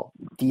overall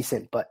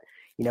decent. But,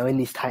 you know, in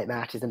these tight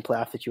matches and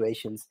playoff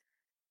situations,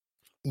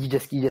 you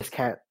just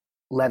can't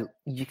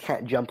you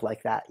can't jump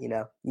like that. You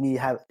know, you need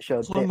to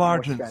show slim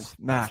margins,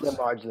 Max. Slim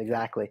margins,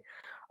 exactly.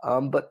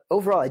 But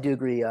overall, I do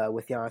agree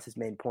with Giannis's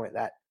main point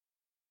that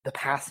the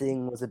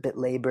passing was a bit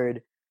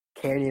labored.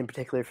 Kearney, in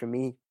particular, for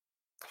me,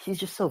 he's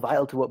just so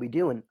vital to what we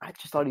do. And I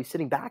just thought he was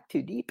sitting back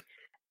too deep.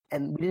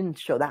 And we didn't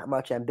show that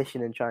much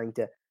ambition in trying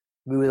to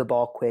move the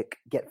ball quick,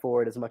 get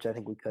forward as much as I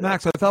think we could.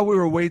 Max, I thought we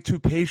were way too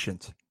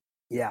patient.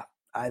 Yeah,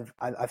 I've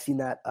seen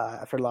that.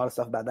 I've heard a lot of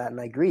stuff about that, and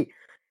I agree.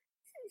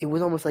 It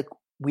was almost like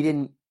we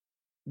didn't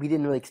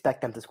really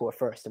expect them to score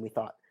first, and we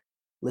thought,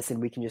 listen,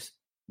 we can just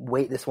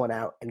wait this one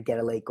out and get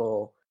a late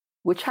goal,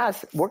 which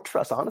has worked for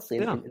us, honestly.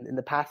 Yeah. In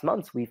the past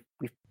months, we've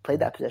played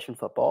that possession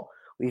football.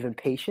 We've been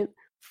patient,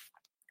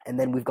 and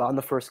then we've gotten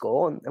the first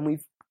goal, and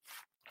we've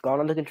gone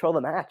on to control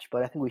the match.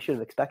 But I think we should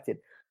have expected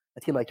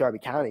a team like Derby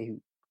County,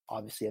 who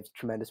obviously have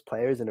tremendous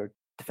players and are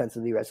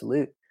defensively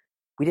resolute.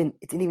 It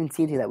didn't even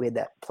seem to me that we had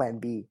that plan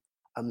B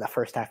the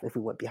first half if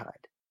we went behind.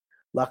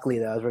 Luckily,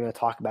 though, as we're going to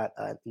talk about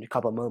in a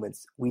couple of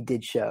moments, we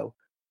did show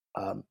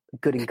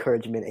good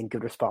encouragement and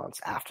good response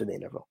after the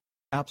interval.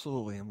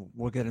 Absolutely, and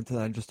we'll get into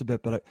that in just a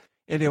bit. But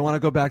Andy, I want to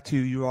go back to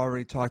you. You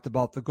already talked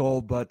about the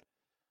goal, but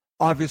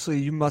obviously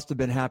you must have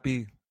been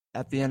happy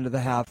at the end of the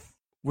half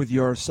with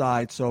your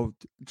side. So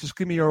just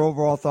give me your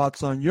overall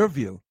thoughts on your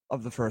view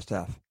of the first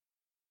half.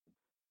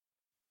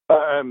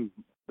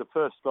 The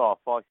first half,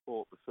 I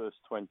thought the first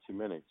 20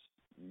 minutes,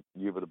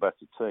 you were the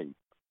better team.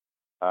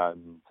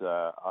 And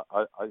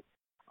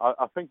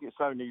I think it's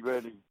only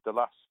really the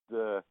last,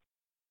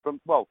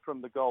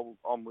 from the goal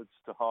onwards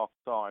to half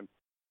time,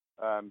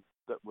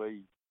 that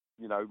we,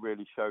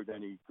 really showed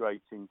any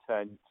great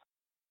intent.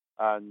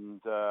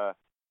 And at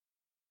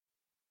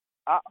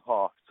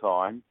half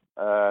time,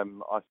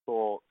 I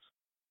thought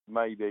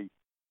maybe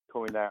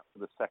coming out for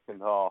the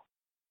second half,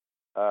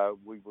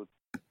 we would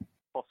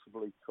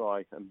possibly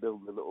try and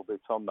build a little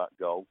bit on that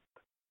goal.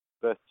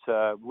 But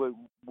I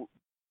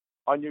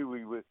knew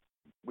we were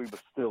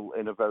still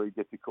in a very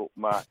difficult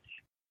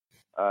match,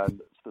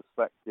 and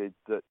suspected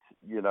that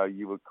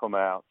you would come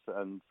out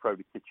and throw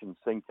the kitchen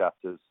sink at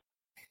us.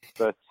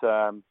 But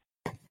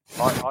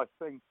I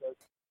think that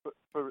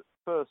for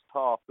first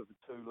half of the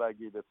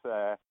two-legged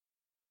affair,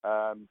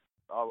 I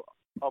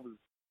was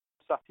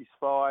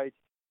satisfied.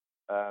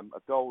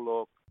 A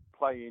goal up,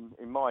 playing,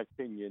 in my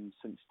opinion,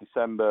 since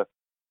December,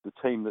 the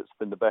team that's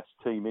been the best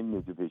team in the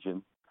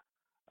division,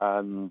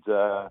 and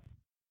the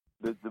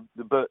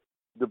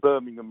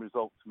Birmingham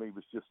result to me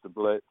was just a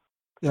blip.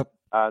 Yep.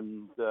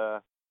 And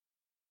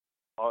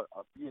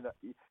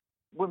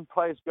when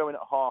players go in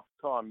at half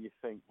time, you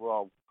think,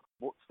 well,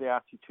 what's the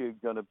attitude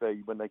going to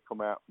be when they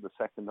come out for the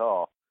second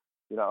half?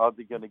 Are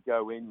they going to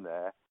go in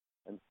there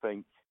and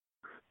think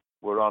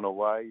we're on our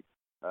way?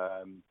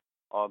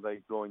 Are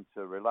they going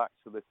to relax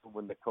a little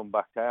when they come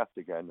back out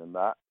again and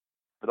that?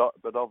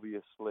 But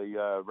obviously,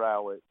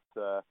 Rowett,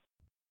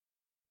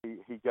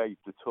 he gave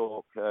the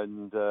talk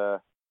and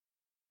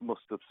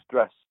must have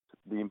stressed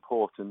the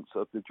importance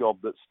of the job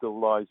that still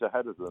lies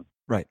ahead of them.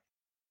 Right.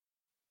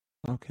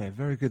 Okay,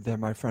 very good there,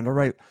 my friend. All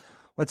right,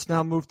 let's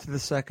now move to the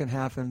second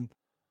half. And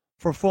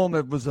for Fulham,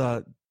 it was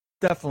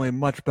definitely a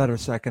much better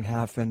second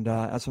half. And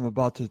as I'm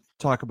about to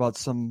talk about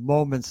some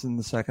moments in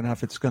the second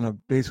half, it's going to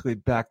basically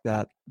back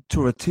that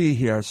to a T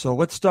here. So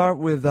let's start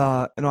with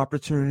an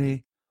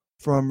opportunity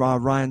from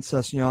Ryan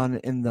Sessegnon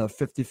in the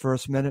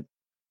 51st minute.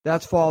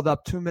 That's followed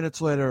up 2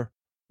 minutes later.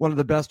 One of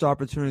the best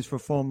opportunities for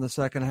Fulham in the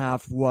second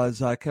half was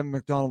Kevin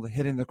McDonald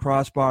hitting the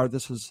crossbar.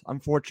 This was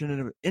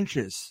unfortunate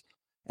inches.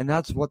 And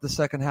that's what the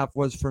second half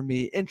was for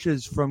me,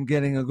 inches from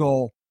getting a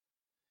goal.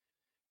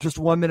 Just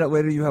 1 minute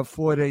later, you have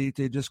Floyd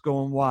Ayité just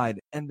going wide.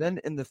 And then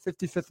in the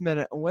 55th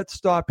minute, and let's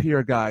stop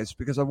here, guys,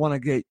 because I want to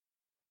get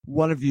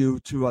one of you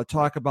to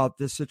talk about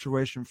this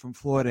situation from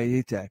Floyd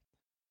Ayité.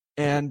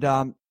 And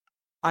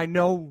I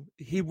know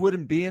he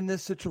wouldn't be in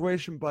this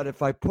situation, but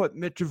if I put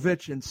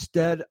Mitrovic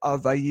instead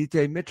of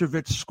Ayité,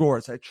 Mitrovic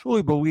scores. I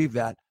truly believe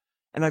that.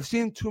 And I've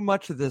seen too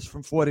much of this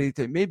from Floyd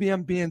Ayité. Maybe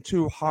I'm being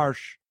too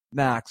harsh,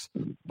 Max,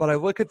 but I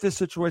look at this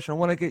situation. I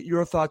want to get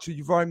your thoughts.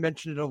 You've already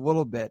mentioned it a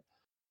little bit.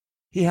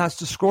 He has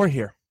to score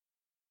here.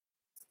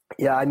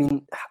 Yeah, I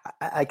mean,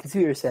 I can see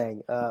what you're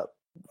saying.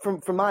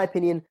 From my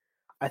opinion,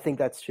 I think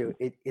that's true.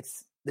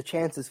 It's the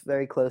chance is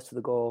very close to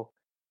the goal.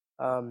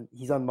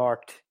 He's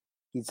unmarked.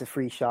 He's a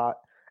free shot.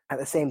 At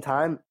the same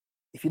time,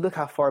 if you look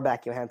how far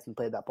back Johansson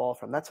played that ball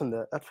from, that's from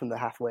the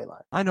halfway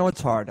line. I know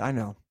it's hard. I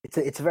know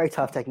it's a very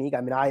tough technique.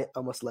 I mean, I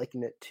almost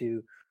liken it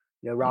to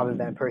Robin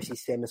van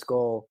Persie's famous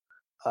goal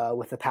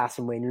with the pass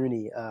from Wayne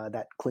Rooney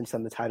that clinched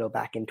them the title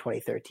back in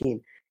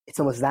 2013. It's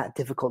almost that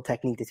difficult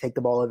technique to take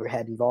the ball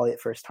overhead and volley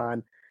it first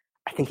time.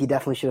 I think he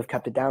definitely should have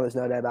kept it down. There's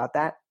no doubt about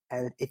that.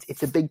 And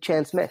it's a big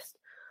chance missed.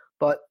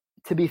 But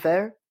to be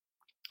fair,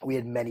 we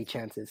had many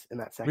chances in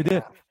that second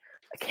half.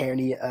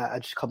 Kearney,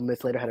 just a couple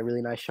minutes later, had a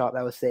really nice shot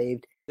that was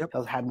saved. Yep.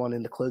 He had one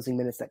in the closing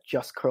minutes that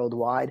just curled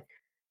wide.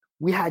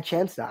 We had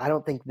chances. I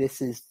don't think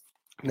this is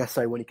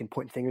necessarily when you can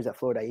point fingers at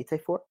Floyd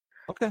Ayité for.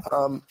 Okay.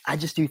 I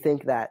just do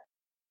think that,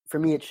 for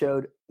me, it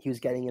showed he was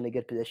getting in a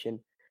good position,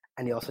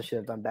 and he also should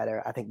have done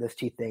better. I think those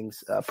two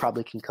things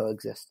probably can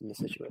coexist in this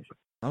situation.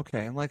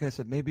 Okay, and like I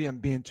said, maybe I'm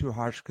being too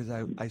harsh because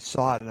I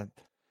saw it, and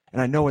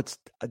I know it's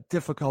a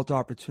difficult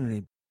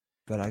opportunity,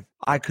 but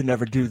I could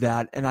never do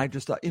that. And I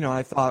just,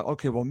 I thought,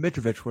 okay, well,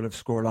 Mitrovic would have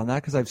scored on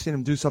that because I've seen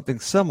him do something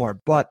similar,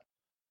 but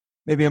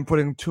maybe I'm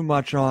putting too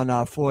much on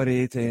Floyd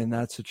Ayité in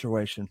that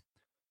situation.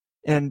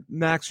 And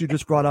Max, you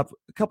just brought up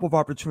a couple of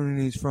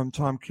opportunities from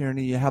Tom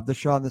Kearney. You have the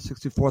shot in the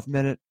 64th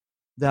minute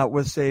that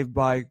was saved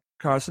by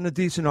Carson, a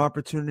decent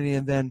opportunity.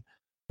 And then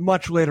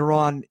much later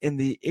on in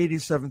the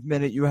 87th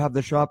minute, you have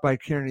the shot by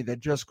Kearney that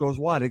just goes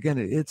wide. Again,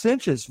 it's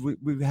inches.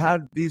 We've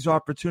had these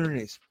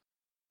opportunities.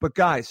 But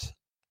guys,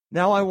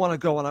 now I want to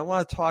go and I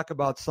want to talk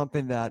about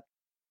something that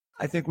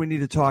I think we need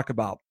to talk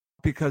about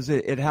because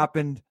it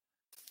happened,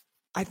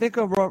 I think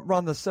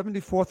around the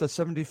 74th or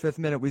 75th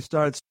minute, we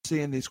started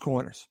seeing these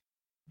corners.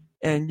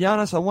 And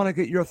Giannis, I want to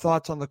get your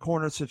thoughts on the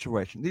corner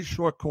situation, these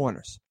short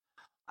corners.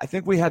 I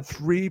think we had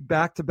 3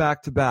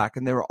 back-to-back-to-back,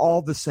 and they were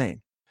all the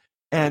same.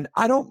 And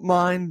I don't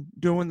mind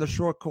doing the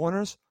short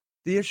corners.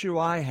 The issue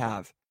I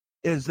have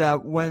is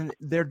that when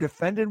they're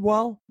defended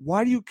well,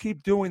 why do you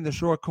keep doing the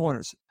short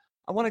corners?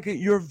 I want to get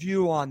your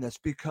view on this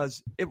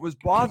because it was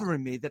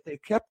bothering me that they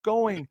kept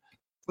going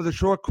for the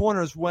short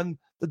corners when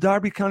the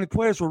Derby County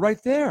players were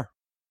right there.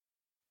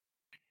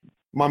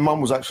 My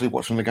mum was actually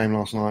watching the game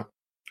last night,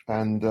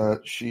 and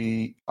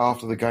she,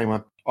 after the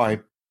game,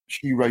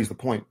 she raised the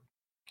point.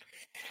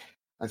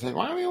 I said,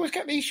 why do we always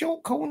get these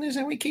short corners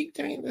and we keep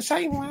doing it the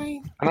same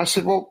way? And I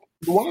said, well,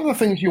 one of the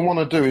things you want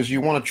to do is you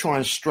want to try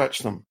and stretch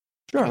them.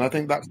 Sure. And I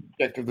think that's the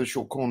objective of the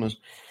short corners.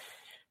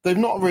 They've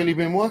not really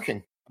been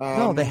working.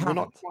 No, they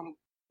haven't.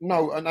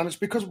 No, and it's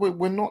because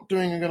we're not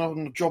doing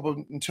a job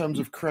in terms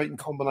of creating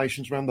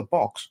combinations around the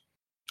box.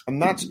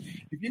 And that's,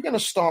 if you're going to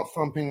start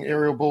thumping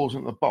aerial balls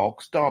in the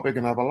box, Derby are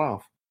going to have a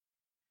laugh.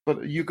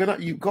 But you've got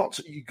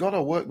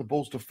to work the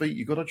balls to feet.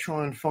 You've got to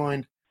try and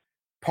find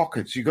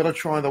pockets. You've got to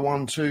try the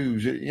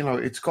 1-2s.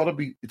 It's got to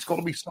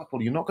be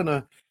subtle. You're not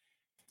going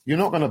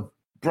to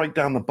break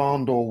down the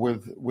barn door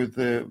with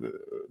the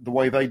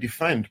way they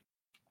defend.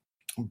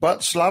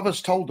 But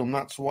Slava's told them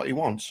that's what he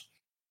wants,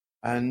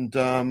 and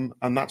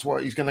that's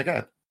what he's going to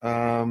get.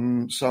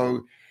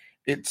 So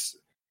it's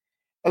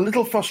a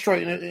little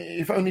frustrating,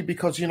 if only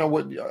because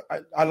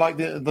I like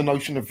the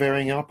notion of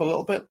varying it up a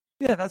little bit.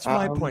 Yeah, that's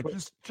my point.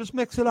 Just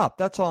mix it up.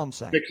 That's all I'm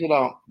saying. Mix it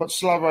up. But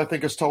Slava, I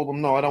think, has told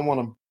them, no, I don't want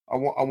them.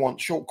 I want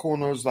short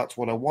corners. That's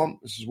what I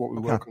want. This is what we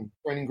work on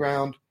the training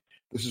ground.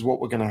 This is what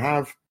we're going to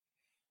have.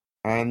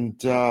 And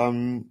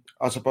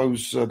I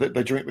suppose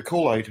they drink the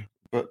Kool-Aid,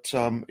 but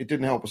it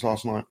didn't help us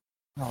last night.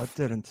 No, it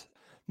didn't.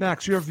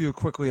 Max, your view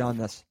quickly on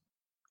this.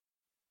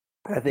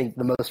 I think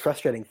the most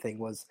frustrating thing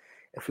was,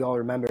 if we all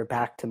remember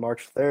back to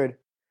March 3rd,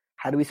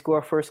 how do we score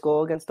our first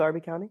goal against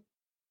Derby County?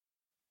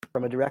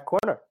 From a direct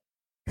corner.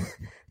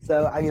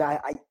 So, I mean,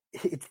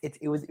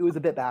 it was a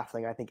bit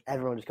baffling. I think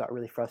everyone just got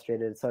really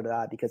frustrated, and so did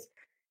I, because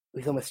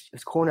it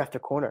was corner after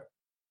corner.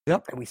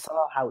 Yep. And we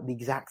saw how the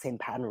exact same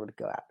pattern would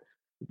go out.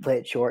 We play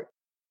it short,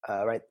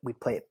 right? We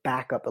play it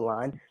back up the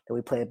line. Then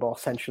we play a ball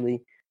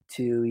centrally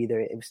to either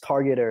it was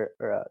Target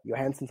or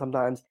Johansson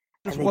sometimes.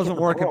 This wasn't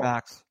working,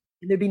 Max.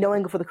 And there'd be no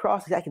angle for the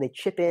cross. Exactly. They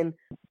chip in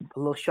a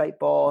little shite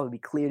ball. It would be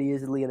cleared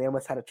easily, and they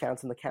almost had a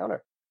chance on the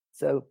counter.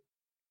 So,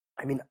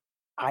 I mean,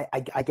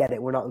 I get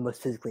it. We're not the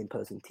most physically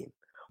imposing team.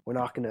 We're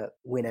not going to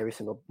win every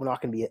single – we're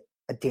not going to be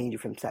a danger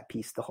from set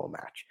piece the whole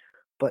match.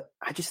 But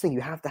I just think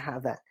you have to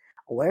have that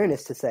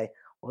awareness to say,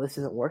 well, this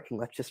isn't working.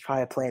 Let's just try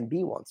a plan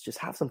B once. Just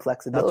have some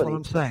flexibility. That's what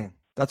I'm saying.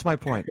 That's my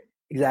point.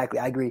 Exactly.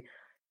 I agree.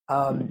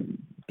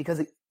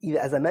 Because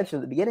as I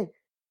mentioned at the beginning,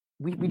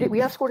 we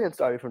have scored against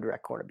Derby from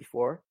direct corner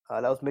before.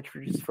 That was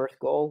Mitrovic's first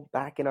goal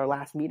back in our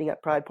last meeting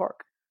at Pride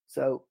Park.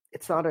 So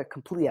it's not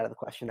completely out of the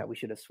question that we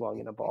should have swung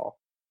in a ball.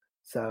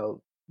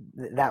 So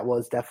that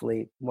was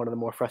definitely one of the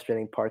more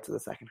frustrating parts of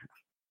the second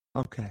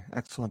half. Okay,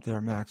 excellent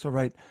there, Max. All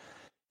right.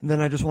 And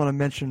then I just want to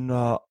mention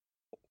a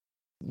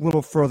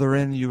little further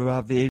in, you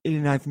have the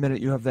 89th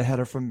minute, you have the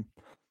header from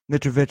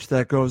Mitrovic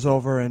that goes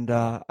over, and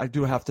I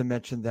do have to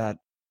mention that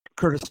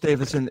Curtis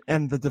Davison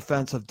and the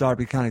defense of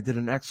Derby County did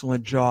an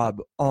excellent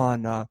job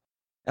on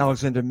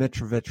Alexander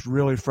Mitrovic,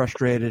 really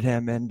frustrated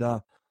him, and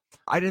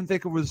I didn't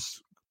think it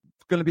was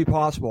going to be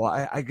possible.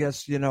 I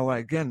guess,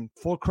 again,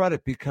 full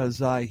credit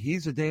because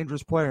he's a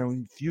dangerous player,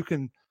 and if you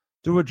can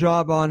do a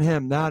job on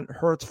him, that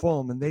hurts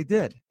Fulham, and they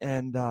did,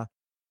 and that's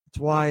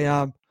why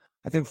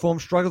I think Fulham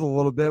struggled a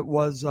little bit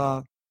was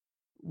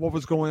what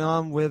was going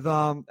on with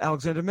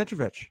Alexander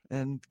Mitrovic,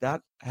 and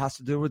that has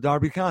to do with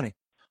Derby County.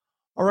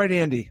 All right,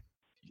 Andy,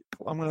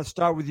 I'm going to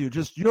start with you.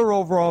 Just your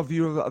overall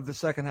view of the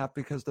second half,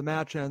 because the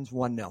match ends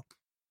 1-0.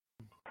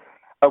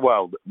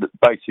 Well,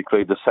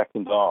 basically the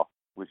second half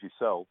was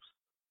yourselves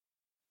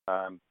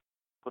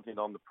putting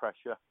on the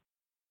pressure,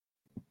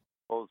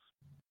 was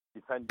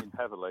defending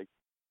heavily,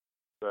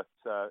 but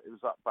it was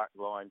that back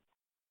line.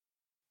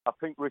 I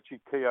think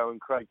Richard Keogh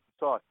and Craig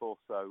Forsyth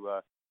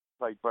also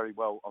played very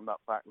well on that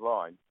back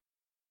line,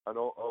 and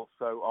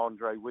also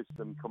Andre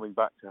Wisdom coming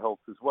back to help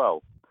as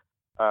well.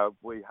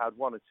 We had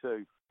one or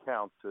two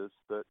counters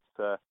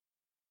that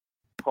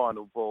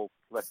final ball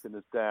letting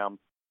us down,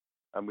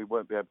 and we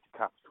won't be able to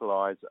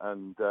capitalise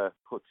and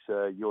put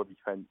your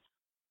defence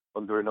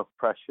under enough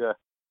pressure.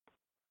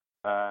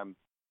 That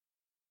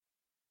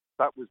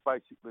was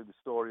basically the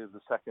story of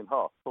the second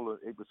half.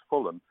 It was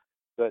Fulham,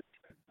 but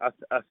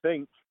I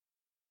think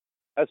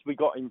as we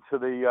got into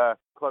the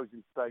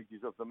closing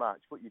stages of the match,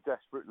 what you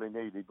desperately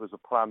needed was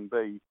a plan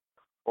B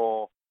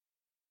or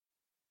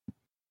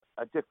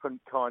a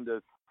different kind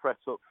of press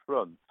up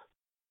front.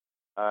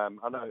 I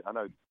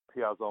know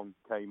Piazon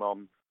came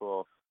on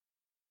for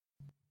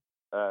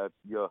the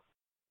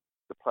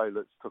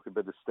playlets took a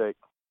bit of stick.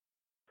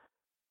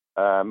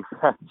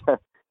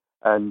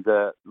 And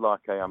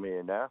like I am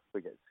here now,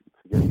 forget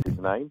his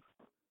name.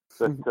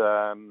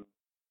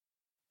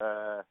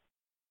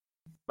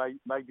 But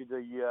maybe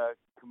the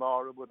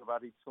Kamara would have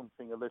added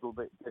something a little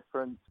bit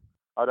different.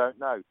 I don't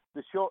know.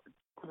 The short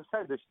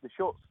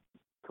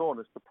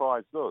corners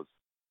surprised us.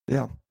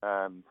 Yeah.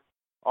 I'm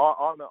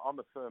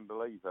a firm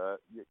believer.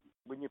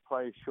 When you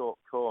play a short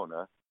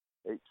corner,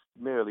 it's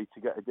merely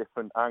to get a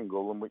different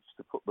angle on which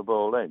to put the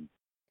ball in,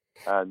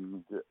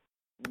 and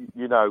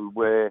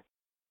where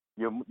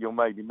you'll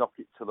maybe knock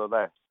it to the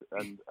left,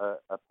 and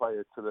a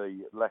player to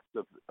the left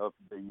of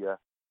the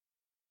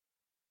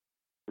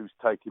who's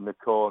taking the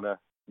corner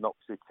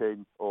knocks it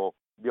in, or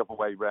the other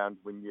way round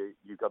when you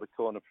got a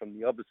corner from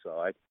the other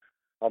side.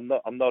 I'm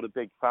not a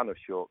big fan of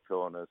short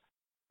corners.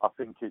 I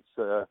think it's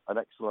an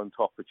excellent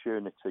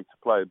opportunity to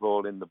play a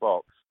ball in the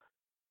box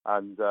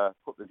and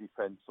put the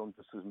defence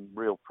under some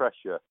real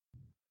pressure.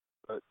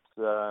 But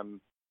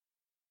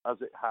as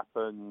it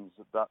happens,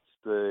 that's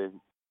the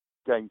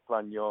game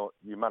plan your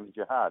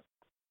manager had.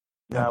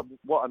 Yeah. Now,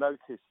 what I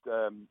noticed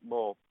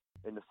more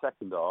in the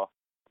second half,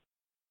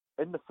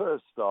 in the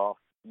first half,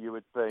 you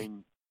were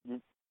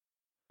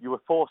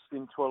forced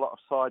into a lot of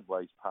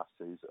sideways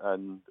passes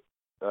and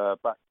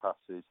back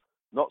passes,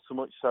 not so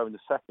much so in the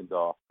second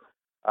half.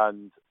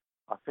 And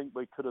I think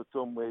we could have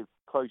done with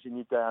closing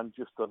you down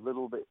just a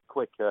little bit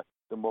quicker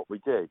than what we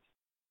did.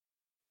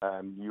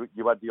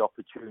 You had the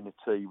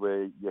opportunity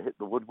where you hit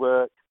the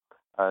woodwork,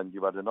 and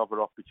you had another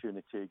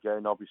opportunity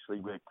again,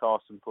 obviously, where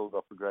Carson pulled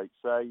off a great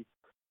save.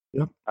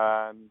 Yep.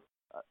 And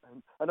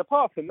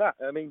apart from that,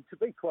 I mean, to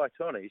be quite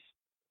honest,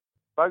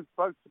 both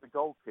of the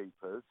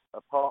goalkeepers,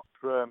 apart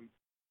from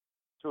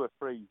 2 or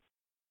 3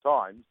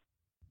 times,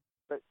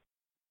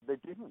 they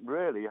didn't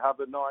really have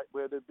a night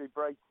where they'd be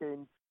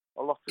breaking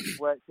a lot of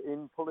sweat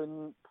in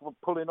pulling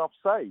off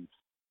saves.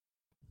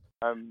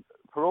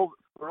 For all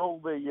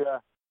the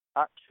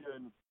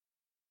action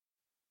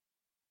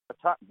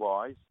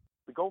attack-wise,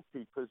 the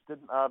goalkeepers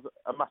didn't have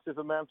a massive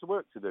amount of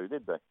work to do,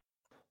 did they?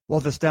 Well,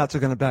 the stats are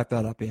going to back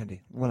that up,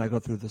 Andy, when I go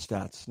through the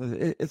stats.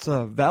 It's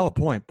a valid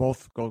point,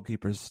 both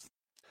goalkeepers.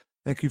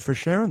 Thank you for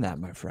sharing that,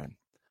 my friend.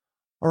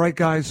 All right,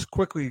 guys,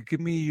 quickly, give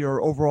me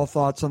your overall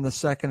thoughts on the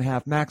second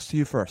half. Max, to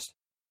you first.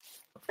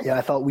 Yeah,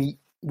 I thought we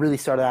really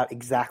started out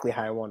exactly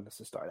how I wanted us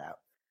to start out.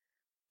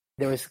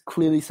 There was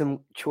clearly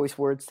some choice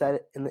words said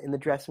in the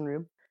dressing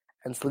room,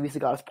 and Slavisa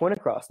got his point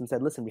across and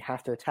said, listen, we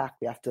have to attack.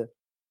 We have to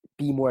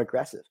be more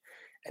aggressive.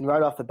 And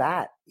right off the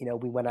bat,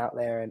 we went out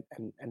there and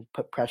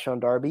put pressure on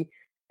Derby,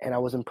 and I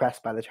was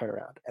impressed by the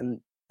turnaround. And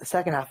the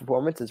second half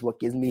performance is what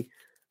gives me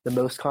the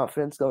most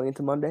confidence going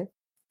into Monday,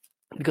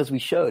 because we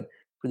showed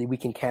really we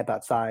can camp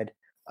outside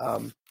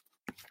outside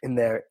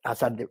their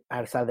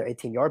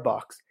 18-yard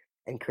box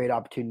and create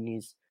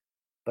opportunities.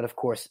 But of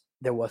course,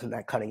 there wasn't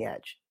that cutting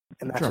edge.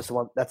 And that's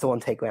that's the one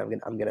takeaway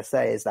I'm going to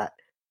say, is that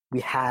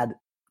we had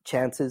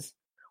chances.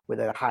 Were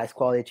they the highest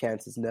quality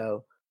chances?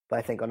 No. But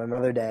I think on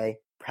another day,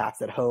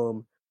 perhaps at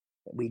home,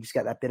 we just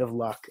got that bit of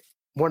luck.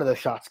 One of those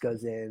shots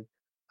goes in.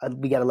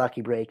 We get a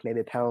lucky break, maybe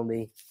a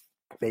penalty,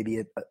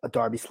 maybe a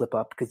Derby slip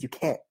up, because you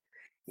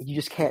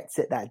just can't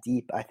sit that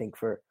deep, I think,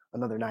 for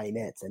another 90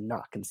 minutes and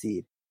not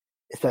concede,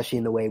 especially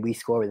in the way we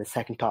score. We're the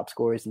second top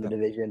scorers in the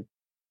division.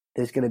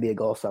 There's going to be a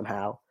goal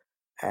somehow.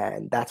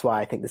 And that's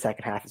why I think the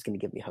second half is going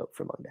to give me hope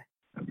for Monday.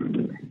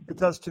 It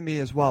does to me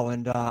as well.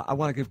 And I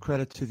want to give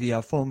credit to the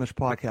Fulhamish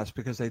podcast,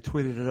 because they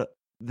tweeted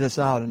this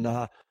out. And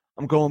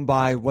I'm going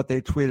by what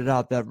they tweeted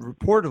out, that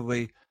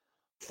reportedly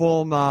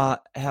Fulham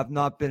have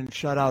not been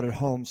shut out at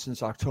home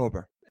since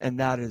October. And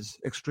that is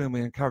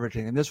extremely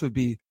encouraging. And this would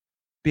be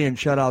being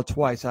shut out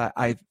twice.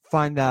 I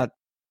find that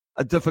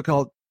a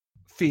difficult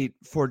feat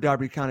for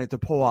Derby County to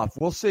pull off.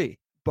 We'll see.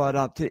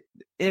 But to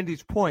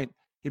Andy's point,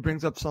 he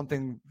brings up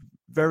something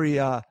very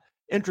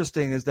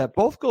interesting, is that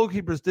both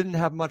goalkeepers didn't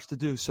have much to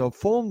do. So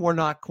Fulham were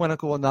not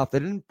clinical enough. They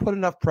didn't put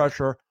enough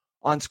pressure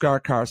on Scar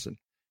Carson.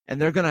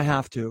 And they're going to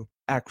have to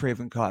at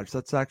Craven Cottage.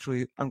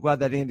 I'm glad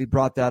that Andy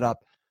brought that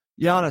up.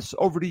 Giannis,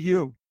 over to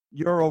you.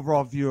 Your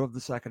overall view of the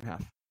second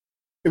half.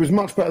 It was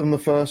much better than the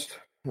first.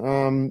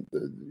 And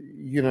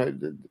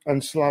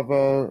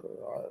Slava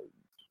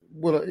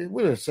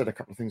would have said a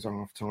couple of things at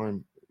half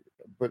time,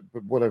 but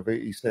whatever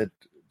he said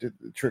did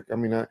the trick. I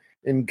mean,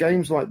 in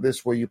games like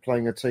this where you're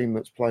playing a team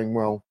that's playing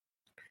well,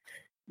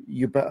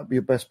 your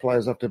best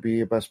players have to be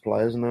your best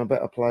players, and our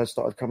better players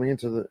started coming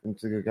into the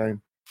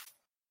game.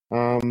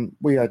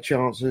 We had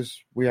chances,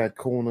 we had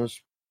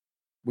corners,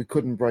 we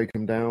couldn't break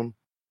them down,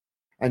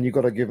 and you've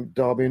got to give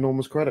Derby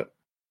enormous credit.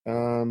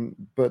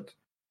 But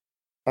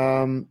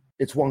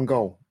it's one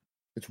goal.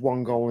 It's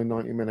one goal in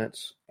 90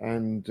 minutes,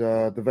 and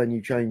the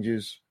venue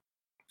changes,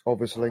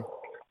 obviously.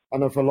 I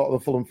know for a lot of the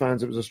Fulham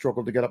fans, it was a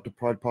struggle to get up to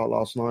Pride Park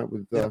last night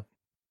with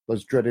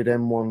those dreaded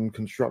M1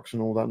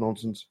 construction, all that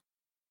nonsense.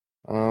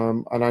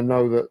 And I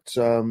know that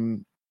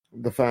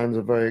the fans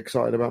are very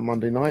excited about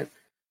Monday night.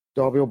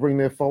 Derby will bring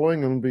their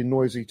following and be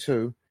noisy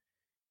too.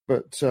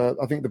 But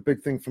I think the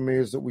big thing for me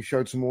is that we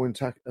showed some more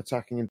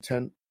attacking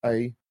intent,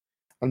 A.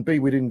 And B,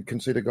 we didn't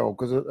concede a goal,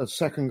 because a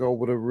second goal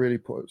would have really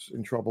put us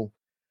in trouble.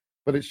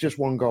 But it's just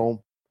one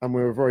goal, and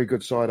we're a very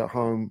good side at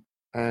home.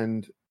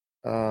 And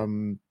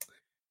I'm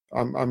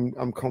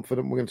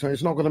confident we're going to turn.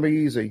 It's not going to be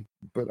easy,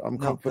 but I'm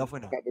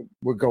confident that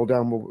we'll go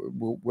down.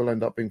 We'll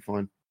end up being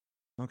fine.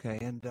 Okay,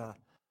 and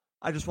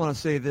I just want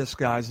to say this,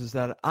 guys, is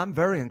that I'm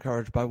very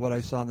encouraged by what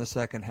I saw in the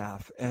second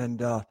half.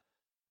 And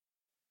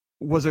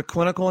was it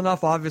clinical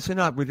enough? Obviously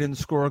not. We didn't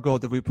score a goal.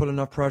 Did we put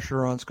enough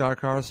pressure on Scott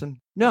Carson?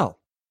 No.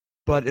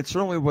 But it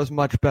certainly was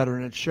much better,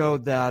 and it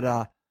showed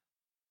that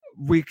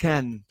we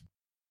can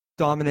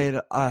dominate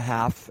a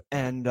half,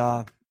 and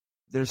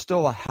there's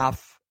still a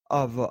half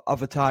of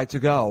a tie to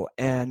go.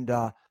 And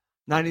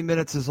 90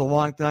 minutes is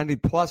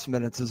 90-plus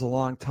minutes is a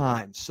long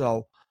time.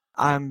 So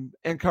I'm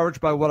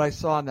encouraged by what I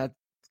saw, and that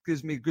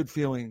gives me a good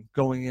feeling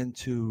going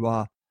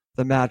into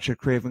the match at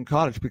Craven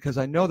Cottage, because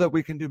I know that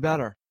we can do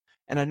better,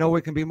 and I know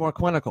we can be more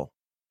clinical.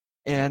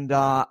 And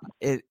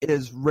it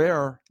is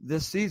rare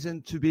this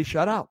season to be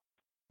shut out.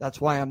 That's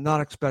why I'm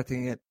not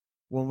expecting it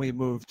when we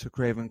move to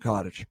Craven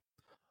Cottage.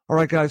 All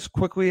right, guys,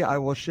 quickly, I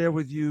will share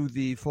with you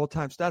the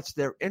full-time stats.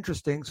 They're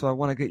interesting, so I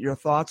want to get your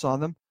thoughts on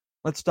them.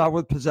 Let's start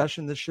with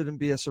possession. This shouldn't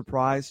be a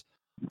surprise.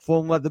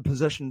 Fulham led the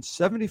possession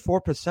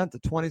 74% to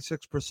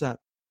 26%.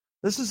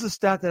 This is a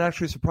stat that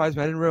actually surprised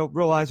me. I didn't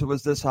realize it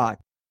was this high.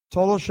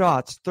 Total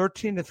shots,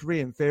 13-3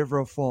 in favor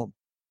of Fulham.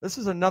 This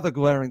is another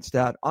glaring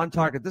stat on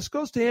target. This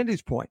goes to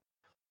Andy's point.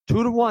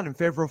 2-1 in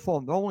favor of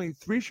Fulham. Only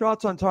 3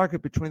 shots on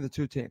target between the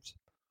two teams.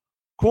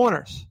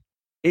 Corners,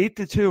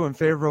 8-2 in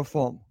favor of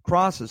Fulham.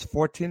 Crosses,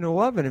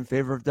 14-11 in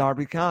favor of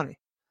Derby County.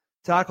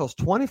 Tackles,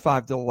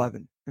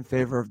 25-11 in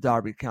favor of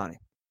Derby County.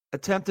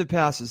 Attempted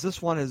passes,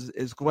 this one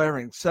is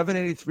glaring,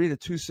 783 to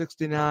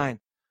 269.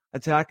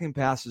 Attacking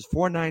passes,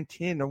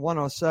 419 to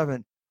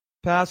 107.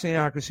 Passing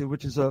accuracy,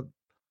 which is a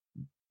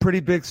pretty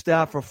big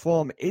stat for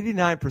Fulham,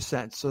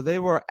 89%. So they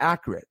were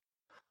accurate.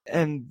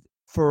 And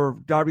for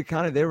Derby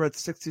County, they were at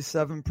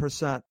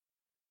 67%.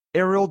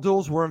 Aerial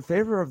duels were in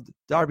favor of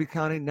Derby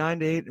County,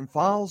 9-8, and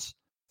fouls,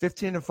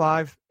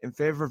 15-5 in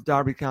favor of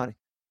Derby County.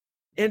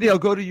 Andy, I'll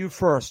go to you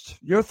first.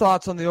 Your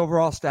thoughts on the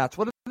overall stats.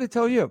 What did they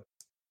tell you?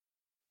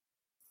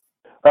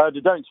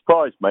 They don't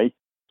surprise me.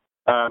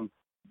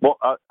 What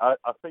I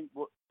think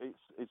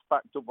it's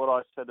backed up what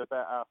I said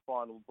about our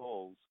final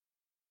balls,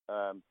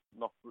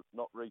 not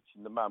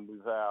reaching the man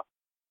with our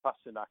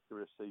passing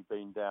accuracy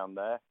being down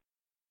there.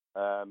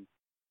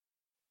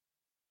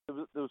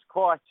 There was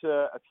quite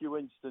a few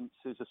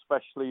instances,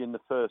 especially in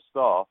the first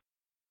half,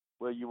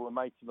 where you were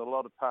making a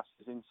lot of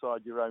passes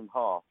inside your own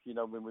half,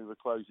 when we were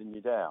closing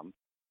you down.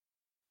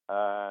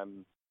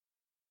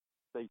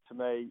 See, to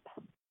me,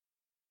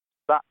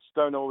 stats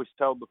don't always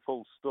tell the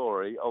full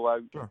story,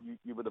 although sure.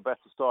 you were the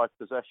better side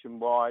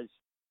possession-wise.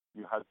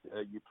 You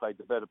played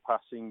the better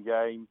passing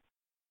game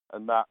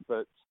and that,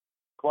 but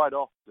quite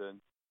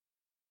often,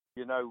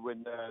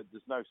 when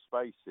there's no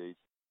spaces,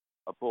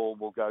 a ball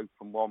will go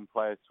from one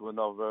player to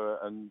another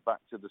and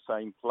back to the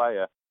same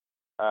player.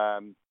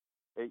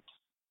 It's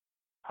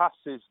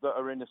passes that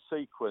are in a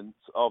sequence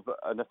of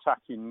an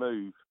attacking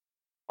move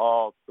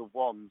are the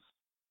ones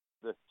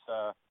that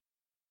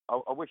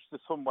I wish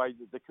there's some way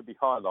that they could be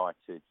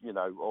highlighted,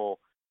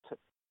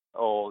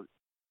 or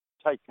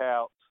take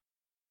out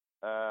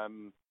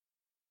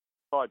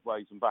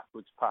sideways and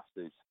backwards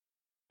passes.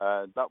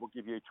 That will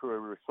give you a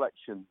truer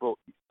reflection. But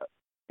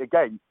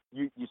again,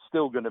 you're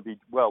still going to be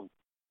well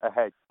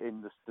ahead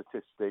in the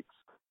statistics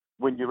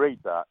when you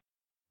read that.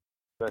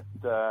 But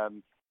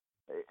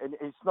and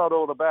it's not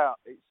all about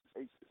it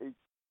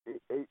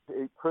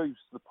proves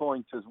the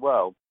point as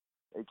well.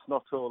 It's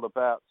not all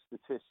about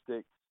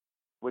statistics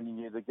winning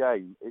you the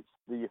game. It's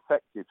the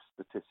effective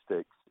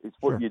statistics. It's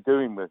what you're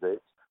doing with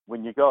it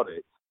when you got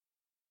it.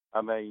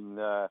 I mean,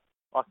 I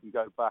can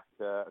go back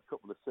a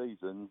couple of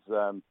seasons.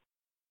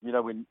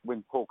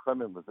 When Paul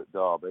Clement was at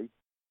Derby,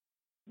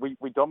 we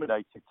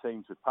dominated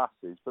teams with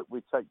passes, but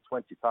we'd take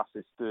 20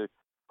 passes to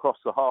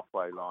cross the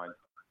halfway line.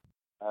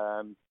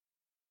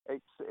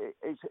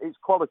 It's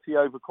quality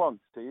over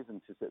quantity,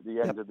 isn't it? At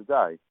the end of the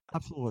day,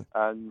 absolutely.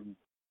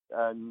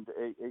 And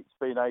it's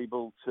been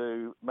able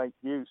to make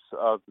use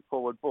of the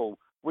forward ball.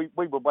 We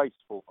were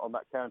wasteful on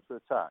that counter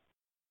attack,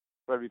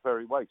 very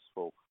very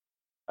wasteful,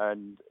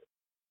 and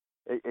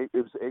it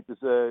was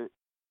 2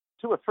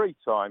 or 3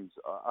 times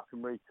I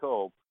can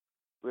recall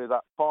where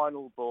that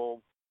final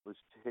ball was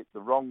to hit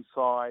the wrong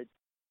side,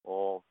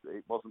 or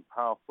it wasn't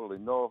powerful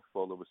enough,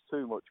 or there was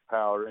too much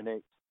power in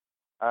it,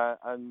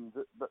 and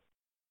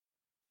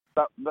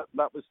that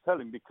was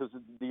telling, because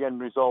the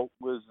end result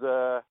was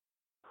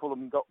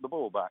Fulham got the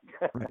ball back.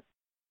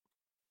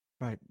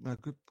 Right. No,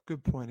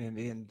 good point,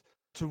 Andy. And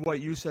to what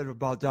you said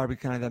about Derby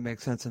County, that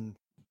makes sense. And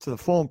to the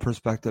Fulham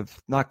perspective,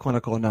 not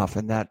clinical enough,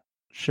 and that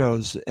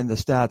shows in the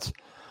stats.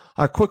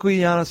 Quickly,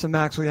 Giannis and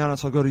Maxwell.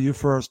 Giannis, I'll go to you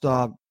first.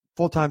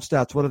 Full-time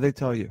stats, what do they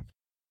tell you?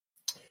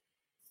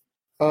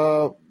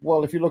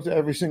 Well, if you looked at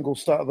every single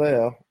stat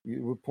there,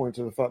 you would point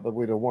to the fact that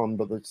we'd have won,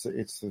 but it's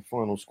the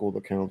final score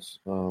that counts.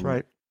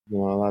 Right.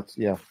 That's,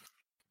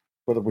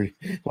 whether we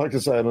like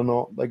to say it or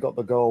not, they got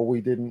the goal, we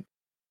didn't.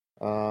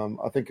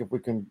 I think if we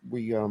can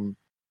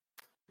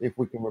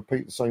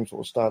repeat the same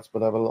sort of stats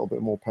but have a little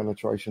bit more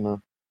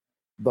penetration,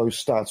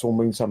 those stats will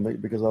mean something,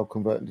 because they'll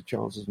convert into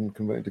chances and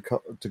convert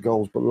into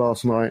goals. But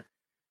last night,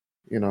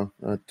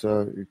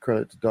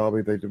 credit to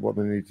Derby, they did what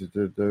they needed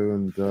to do,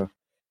 and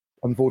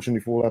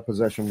unfortunately for all our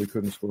possession, we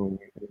couldn't score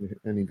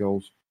any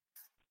goals.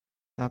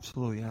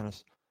 Absolutely,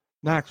 Giannis.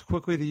 Max,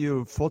 quickly to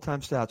you,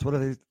 full-time stats. What do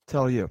they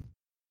tell you?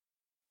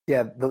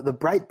 Yeah, the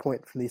bright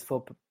point from these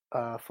full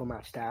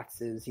match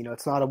stats is,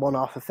 it's not a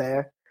one-off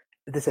affair.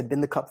 If this had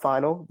been the Cup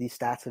final, these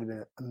stats would have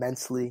been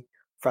immensely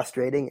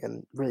frustrating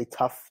and really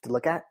tough to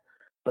look at.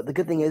 But the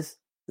good thing is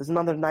there's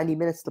another 90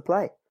 minutes to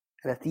play.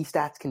 And if these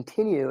stats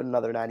continue in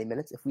another 90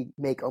 minutes, if we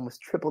make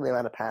almost triple the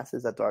amount of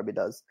passes that Derby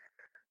does,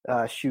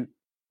 shoot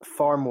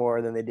far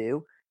more than they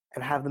do,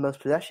 and have the most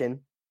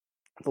possession,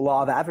 the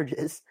law of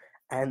averages,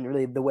 and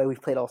really the way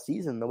we've played all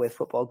season, the way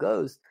football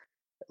goes,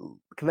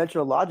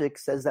 conventional logic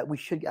says that we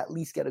should at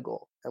least get a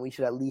goal and we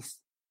should at least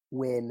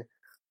win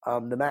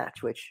the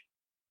match, which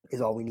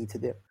is all we need to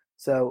do.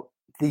 So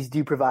these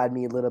do provide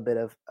me a little bit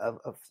of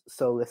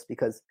solace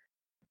because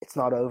it's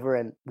not over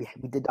and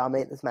we did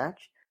dominate this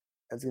match.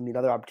 There's going to be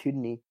another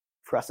opportunity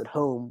for us at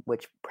home,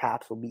 which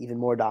perhaps we'll be even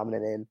more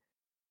dominant in.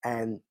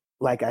 And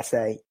like I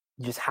say,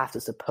 you just have to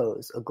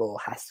suppose a goal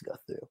has to go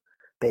through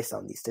based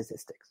on these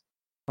statistics.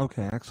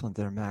 Okay, excellent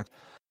there, Max.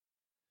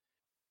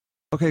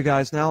 Okay,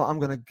 guys, now I'm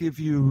going to give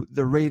you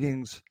the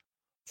ratings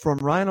from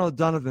Ryan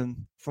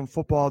O'Donovan from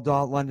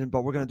Football.London,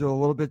 but we're going to do it a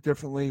little bit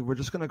differently. We're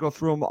just going to go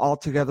through them all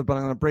together, but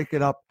I'm going to break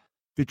it up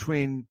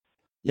between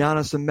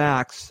Giannis and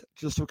Max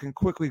just so we can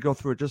quickly go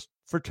through it just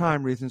for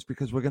time reasons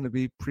because we're going to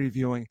be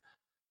previewing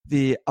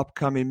the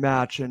upcoming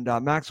match. And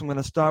Max, I'm going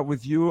to start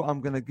with you.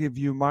 I'm going to give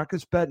you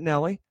Marcus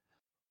Bettinelli.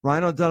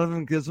 Ryan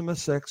O'Donovan gives him a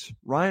 6.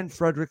 Ryan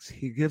Fredericks,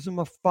 he gives him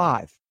a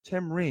 5.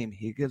 Tim Ream,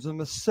 he gives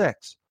him a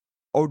 6.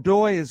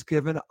 O'Doy is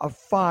given a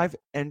 5,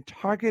 and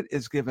Targett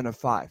is given a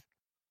 5.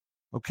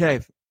 Okay,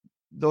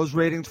 those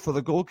ratings for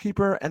the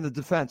goalkeeper and the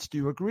defense. Do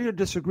you agree or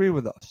disagree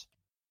with those?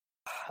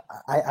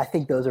 I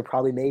think those are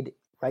probably made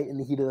right in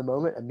the heat of the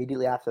moment,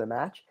 immediately after the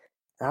match.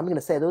 And I'm going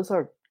to say those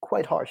are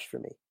quite harsh for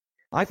me.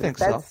 I think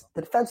so.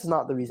 The defense is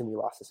not the reason we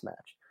lost this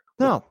match.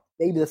 No.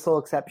 Maybe the sole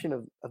exception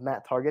of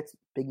Matt Targett's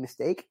big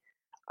mistake.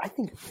 I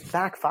think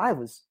back 5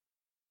 was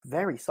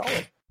very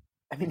solid.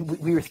 I mean,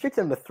 we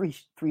restricted him to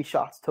three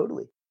shots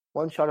totally.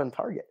 1 shot on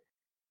target.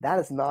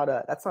 That's not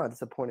a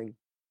disappointing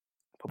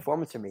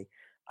performance for me.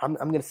 I'm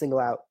going to single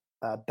out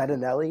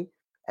Bettinelli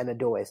and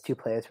O'Doy as 2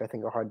 players who I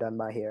think are hard done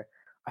by here.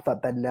 I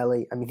thought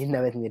Bettinelli, he didn't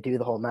have anything to do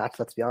the whole match,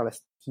 let's be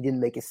honest. He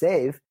didn't make a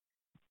save,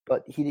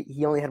 but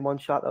he only had 1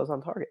 shot that was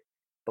on target.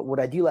 But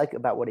what I do like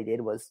about what he did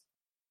was,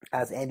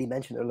 as Andy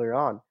mentioned earlier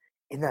on,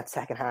 in that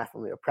second half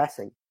when we were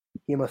pressing,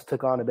 he almost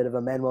took on a bit of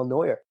a Manuel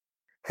Neuer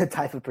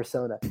type of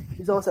persona.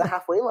 He's almost at the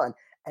halfway line.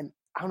 And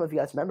I don't know if you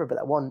guys remember, but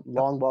that one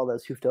long ball that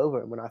was hoofed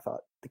over, and when I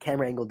thought the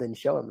camera angle didn't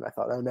show him, and I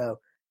thought, oh no,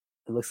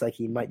 it looks like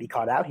he might be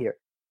caught out here.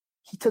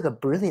 He took a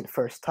brilliant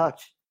first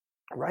touch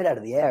right out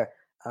of the air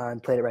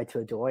and played it right to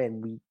O'Doy,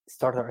 and we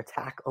started our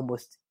attack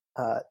almost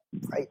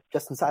right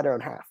just inside our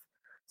own half.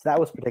 So that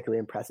was particularly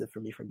impressive for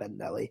me from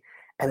Bettinelli.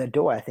 And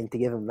O'Doy, I think, to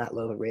give him that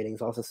low of a rating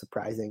is also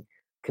surprising,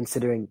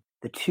 considering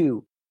the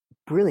 2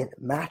 brilliant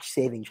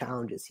match-saving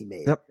challenges he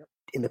made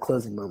in the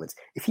closing moments.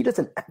 If he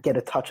doesn't get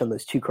a touch on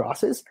those 2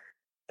 crosses,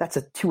 that's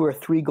a 2 or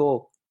 3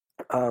 goal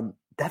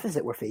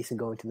deficit we're facing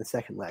going to the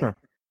second leg,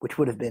 which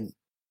would have been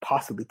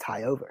possibly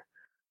tie over.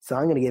 So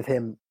I'm going to give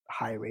him a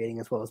high rating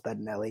as well as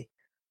Bettinelli.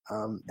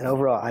 And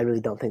overall, I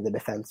really don't think the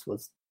defense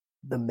was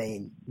the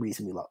main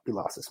reason we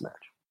lost this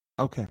match.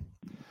 Okay.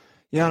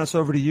 Giannis,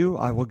 over to you.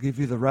 I will give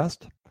you the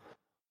rest.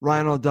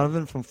 Ryan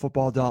O'Donovan from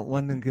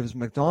Football.London gives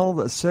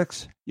McDonald a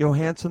 6,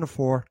 Johansson a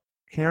 4,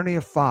 Kearney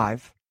a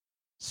 5,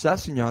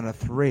 Sessegnon a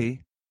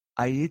 3,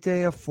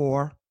 Aite a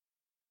 4,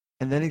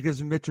 and then he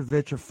gives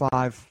Mitrovic a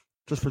 5.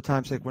 Just for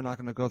time's sake, we're not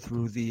going to go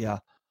through the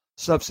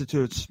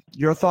substitutes.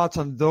 Your thoughts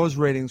on those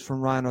ratings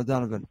from Ryan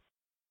O'Donovan?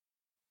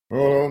 I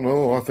don't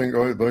know. I think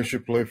they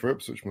should play for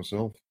Ipswich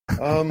myself.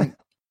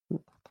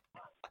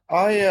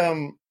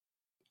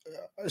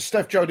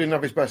 Steph Joe didn't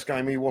have his best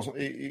game.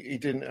 He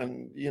didn't,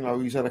 and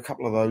he's had a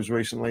couple of those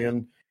recently.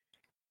 And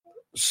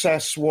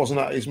Sess wasn't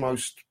at his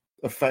most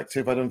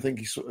effective. I don't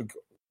think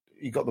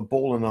he got the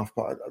ball enough.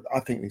 But I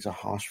think these are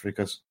harsh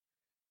figures.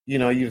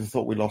 You'd have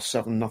thought we lost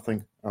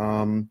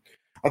 7-0.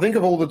 I think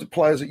of all the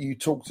players that you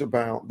talked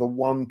about, the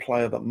one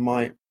player that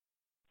might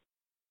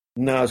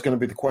now is going to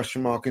be the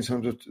question mark in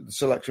terms of the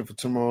selection for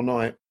tomorrow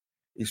night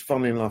is,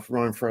 funnily enough,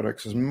 Ryan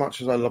Fredericks. As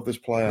much as I love this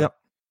player,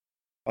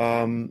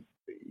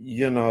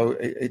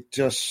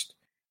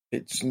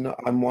 it's not.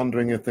 I'm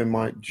wondering if there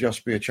might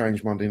just be a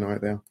change Monday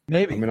night there.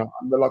 Maybe. I'm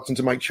reluctant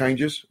to make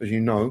changes, as you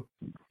know.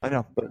 I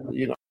know. But,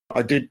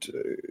 I did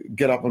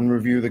get up and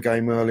review the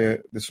game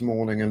earlier this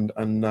morning,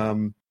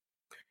 and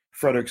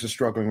Fredericks is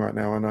struggling right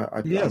now, and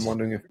I'm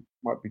wondering if it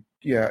might be.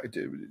 Yeah,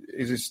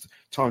 is this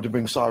time to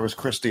bring Cyrus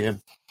Christie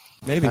in?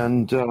 Maybe.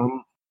 And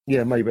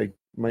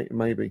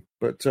maybe.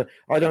 But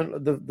I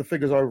don't. The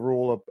figures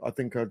overall, I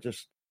think, are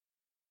just.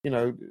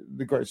 The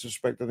greatest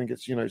respect. I think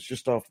it's it's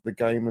just after the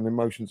game and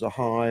emotions are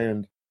high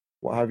and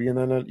what have you. And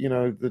then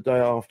the day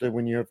after,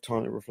 when you have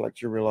time to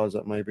reflect, you realise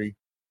that maybe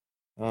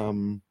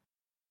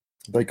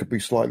they could be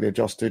slightly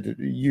adjusted.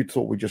 You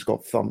thought we just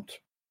got thumped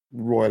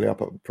royally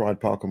up at Pride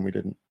Park, and we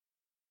didn't.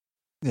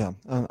 Yeah,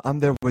 I'm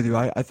there with you.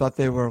 I thought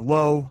they were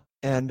low,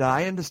 and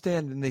I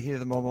understand in the heat of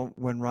the moment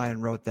when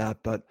Ryan wrote that,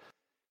 but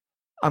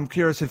I'm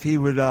curious if he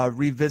would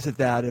revisit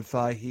that if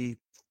he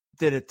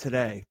did it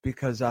today,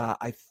 because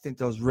I think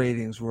those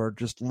ratings were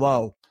just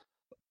low,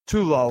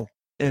 too low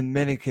in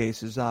many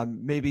cases.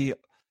 Maybe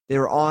they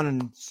were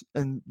on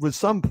and with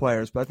some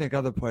players, but I think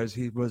other players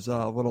he was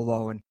a little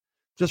low. And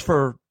just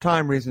for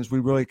time reasons, we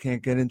really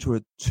can't get into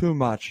it too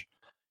much.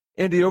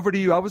 Andy, over to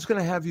you. I was going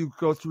to have you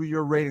go through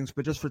your ratings,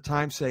 but just for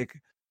time's sake,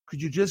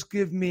 could you just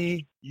give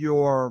me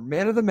your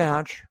man of the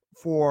match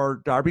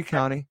for Derby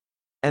County,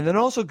 and then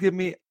also give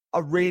me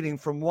a rating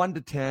from 1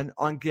 to 10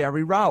 on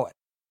Gary Rowett?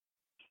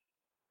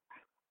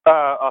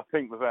 I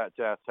think without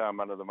doubt our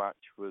man of the match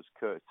was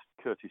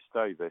Curtis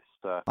Davis.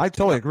 I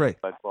totally agree.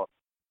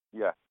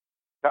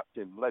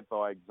 Captain, led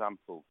by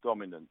example,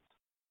 dominant.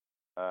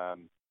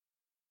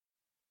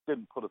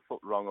 Didn't put a foot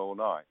wrong all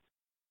night.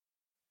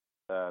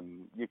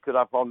 You could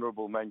have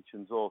honourable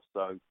mentions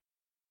also.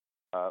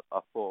 I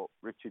thought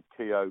Richard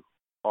Keogh,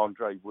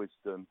 Andre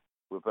Wisdom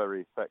were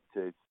very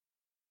effective,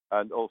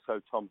 and also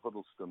Tom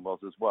Huddleston was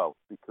as well,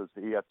 because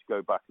he had to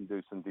go back and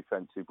do some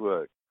defensive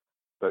work.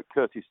 But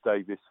Curtis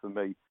Davis, for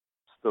me,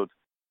 stood,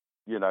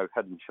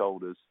 head and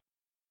shoulders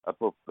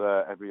above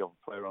every other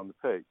player on the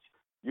pitch.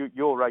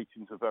 Your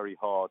ratings are very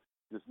hard.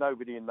 There's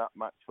nobody in that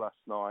match last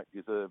night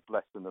deserved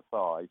less than a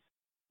 5.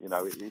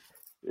 The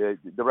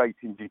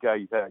ratings you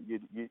gave out,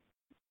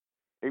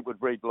 it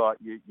would read like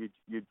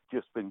you'd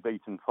just been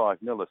beaten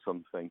 5-0 or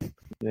something.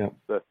 Yeah.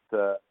 But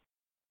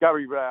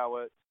Gary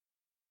Rowett,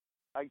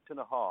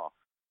 8.5.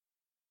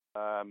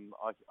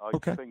 I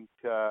think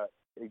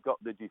he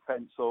got the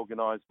defence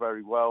organised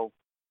very well.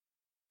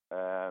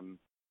 I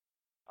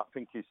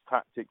think his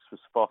tactics were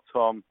spot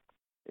on.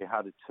 He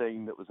had a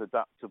team that was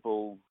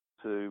adaptable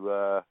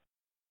to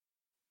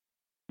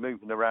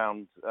moving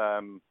around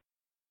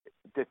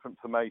different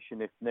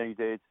formation if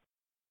needed.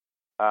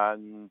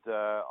 And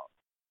at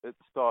the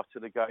start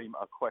of the game,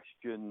 I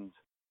questioned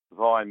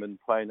Vyman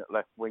playing at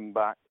left wing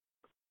back,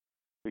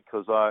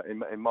 because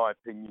in my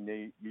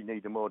opinion, you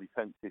need a more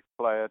defensive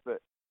player.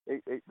 But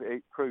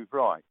it proved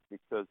right,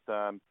 because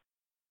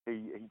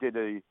he did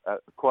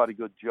quite a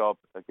good job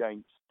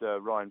against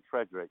Ryan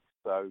Fredericks.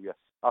 So yes,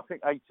 I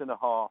think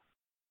 8.5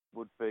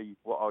 would be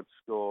what I'd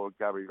score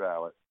Gary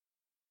Rowett.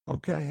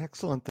 Okay,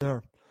 excellent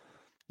there.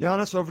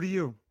 Giannis, over to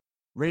you.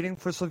 Rating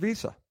for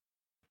Slavisa?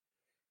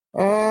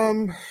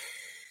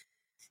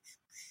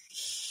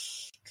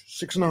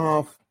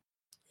 6.5.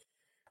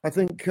 I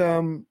think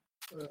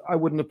I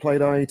wouldn't have played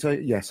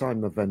Aite. Yes,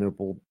 I'm the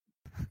venerable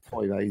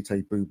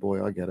Aite boo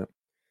boy. I get it.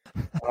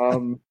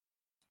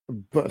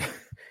 But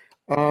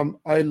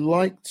I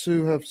like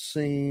to have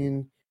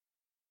seen,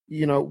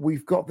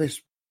 we've got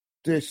this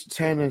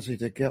tendency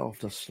to get off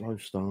to slow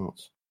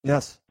starts.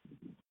 Yes.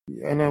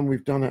 And then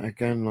we've done it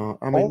again.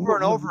 Over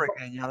and over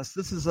again, Giannis.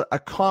 This is a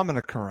common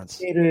occurrence.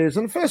 It is.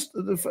 And the first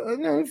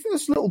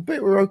little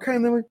bit we're okay,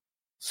 and then we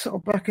settle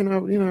back in,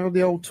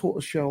 the old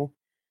tortoiseshell.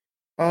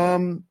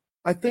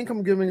 I think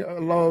I'm giving a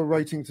lower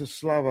rating to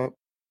Slava,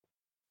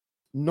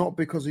 not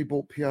because he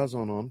brought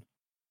Piazon on,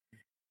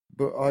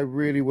 but I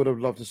really would have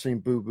loved to seen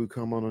Boo Boo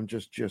come on and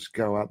just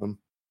go at them.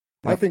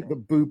 I think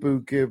that Boo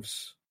Boo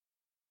gives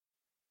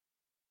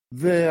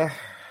their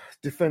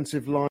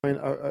defensive line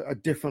a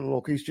different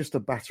look. He's just a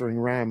battering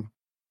ram,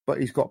 but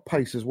he's got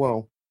pace as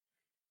well.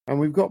 And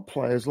we've got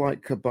players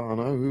like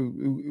Cabano,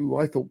 who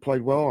I thought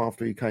played well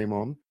after he came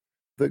on,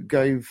 that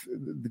gave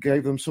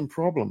them some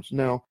problems.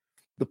 Now,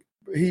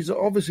 he's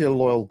obviously a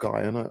loyal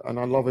guy, and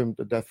I love him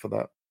to death for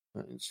that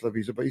in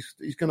Slavisa, but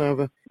he's going to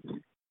have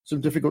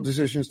some difficult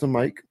decisions to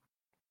make,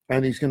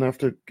 and he's going to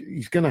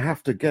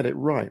have to get it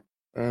right.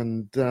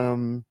 And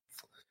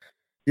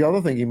the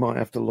other thing he might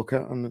have to look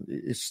at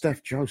is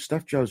Steph Joe.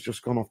 Steph Joe's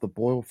just gone off the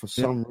boil for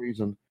some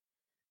reason.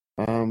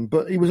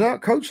 But he was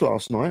out coached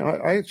last night.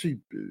 I actually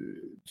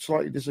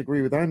slightly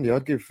disagree with Andy.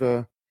 I'd give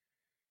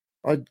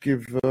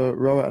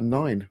Rowett a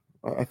 9.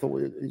 I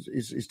thought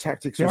his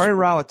tactics. Gary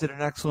Rowett did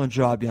an excellent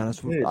job,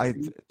 Giannis. I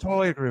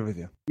totally agree with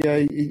you. Yeah,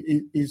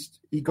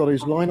 he got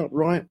his lineup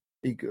right.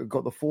 He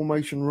got the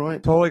formation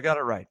right. Totally got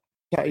it right.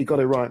 He got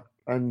it right.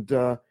 And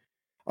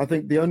I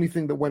think the only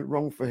thing that went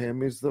wrong for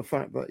him is the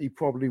fact that he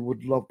probably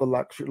would love the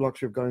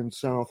luxury of going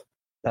south.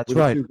 That's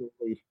right.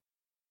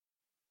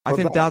 I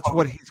think that's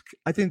what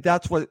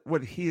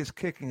he is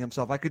kicking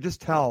himself. I could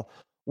just tell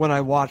when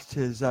I watched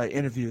his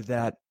interview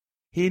that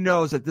he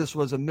knows that this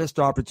was a missed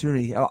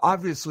opportunity.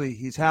 Obviously,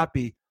 he's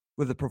happy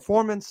with the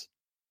performance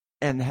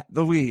and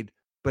the lead,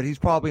 but he's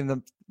probably in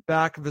the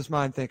back of his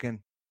mind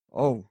thinking,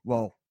 oh,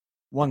 well,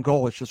 one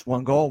goal is just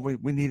one goal.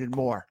 We needed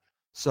more.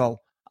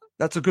 So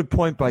that's a good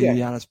point by you,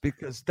 Giannis,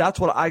 because that's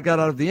what I got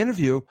out of the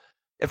interview.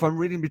 If I'm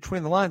reading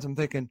between the lines, I'm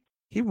thinking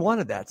he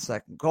wanted that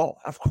second goal.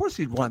 Of course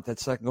he'd want that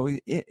second goal.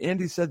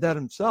 Andy said that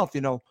himself,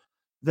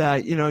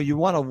 that, you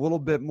want a little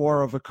bit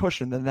more of a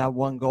cushion than that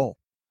one goal.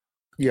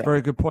 Yeah.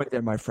 Very good point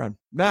there, my friend.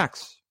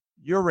 Max,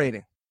 your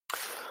rating?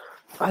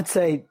 I'd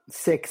say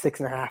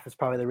 6.5 is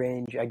probably the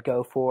range I'd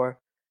go for.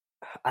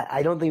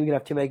 I don't think we're going to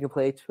have too many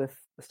complaints with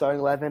the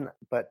starting 11,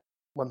 but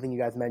one thing you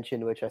guys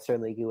mentioned, which I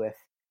certainly agree with,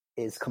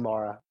 is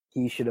Kamara.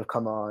 He should have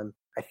come on,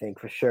 I think,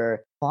 for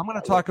sure. Well, I'm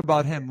going to talk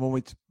about him when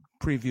we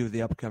preview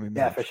the upcoming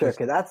match. Yeah, for sure,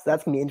 because that's going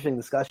to be an interesting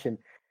discussion.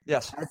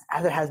 Yes.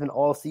 As it has been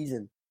all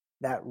season,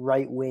 that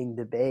right-wing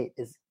debate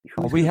is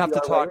who's we have to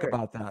talk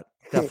about that,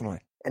 definitely.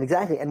 And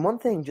exactly. And one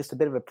thing, just a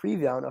bit of a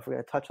preview, I don't know if we're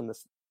going to touch on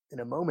this in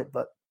a moment,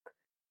 but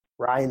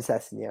Ryan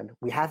Sessegnon,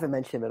 we haven't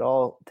mentioned him at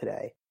all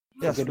today.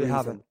 Yes, we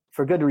haven't.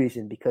 For good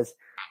reason, because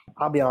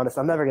I'll be honest,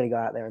 I'm never going to go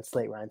out there and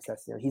slate Ryan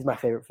Sessegnon. He's my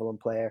favorite Fulham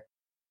player.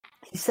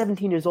 He's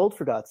 17 years old,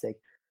 for God's sake.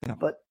 Yeah.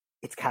 But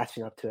it's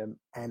catching up to him.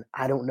 And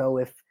I don't know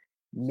if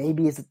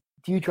maybe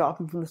do you drop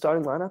him from the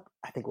starting lineup?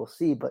 I think we'll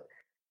see. But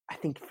I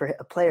think for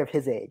a player of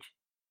his age,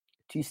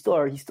 he's still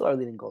our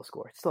leading goal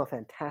scorer. It's still a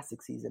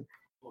fantastic season.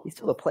 He's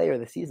still a player of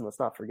the season, let's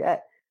not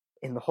forget,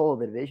 in the whole of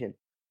the division.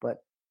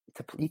 But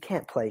you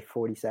can't play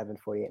 47,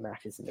 48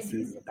 matches in a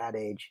season at that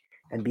age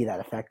and be that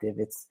effective.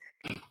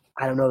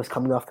 I don't know, is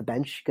coming off the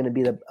bench going to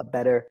be a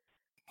better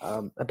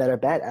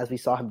bet, as we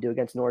saw him do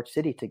against Norwich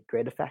City to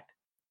great effect.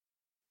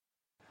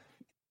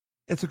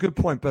 It's a good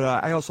point, but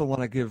I also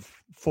want to give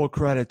full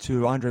credit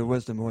to Andre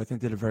Wisdom, who I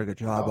think did a very good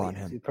job on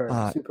him.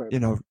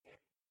 Superb.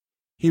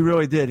 He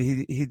really did.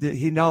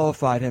 He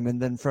nullified him,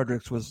 and then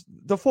Fredericks was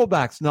the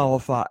fullbacks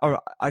nullified,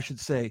 or I should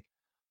say,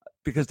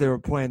 because they were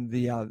playing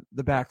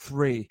the back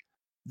three,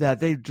 that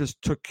they just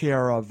took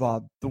care of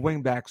the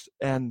wingbacks,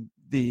 and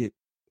the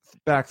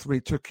back three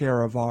took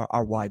care of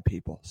our wide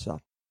people. So,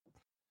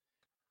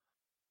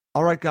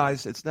 all right,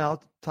 guys, it's now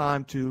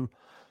time to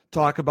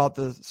talk about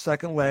the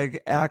second leg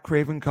at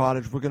Craven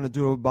Cottage. We're going to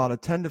do about a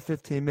 10 to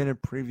 15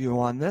 minute preview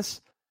on this,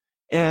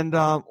 and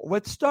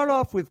let's start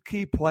off with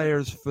key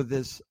players for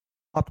this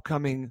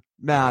upcoming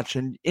match.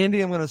 And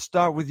Andy, I'm going to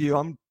start with you.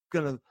 I'm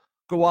going to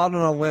go out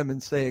on a limb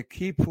and say a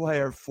key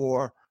player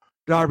for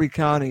Derby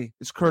County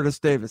is Curtis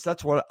Davis.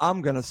 That's what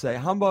I'm going to say.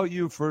 How about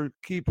you for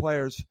key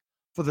players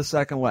for the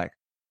second leg?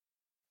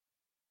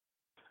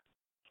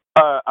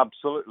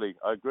 Absolutely.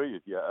 I agree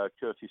with you.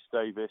 Curtis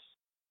Davis,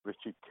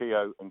 Richard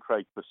Keogh and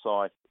Craig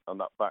Forsyth on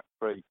that back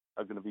three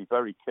are going to be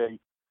very key.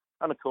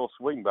 And, of course,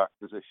 wing-back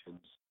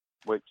positions,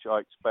 which I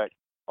expect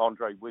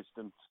Andre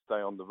Wisdom to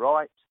stay on the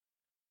right.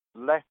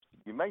 Left,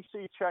 you may see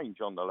a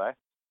change on the left.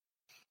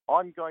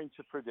 I'm going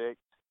to predict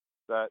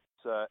that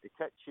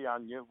Ikechi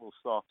Anya will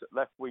start at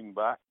left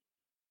wing-back.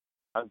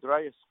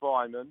 Andreas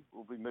Weimann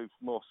will be moved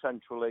more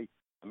centrally,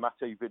 and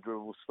Matej Vydra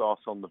will start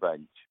on the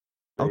bench.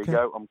 There you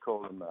go. I'm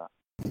calling that.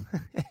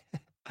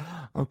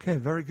 Okay,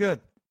 very good.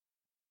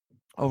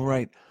 All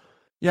right.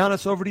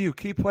 Giannis, over to you.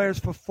 Key players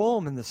for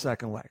Fulham in the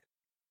second leg.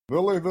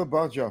 Billy the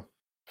Badger.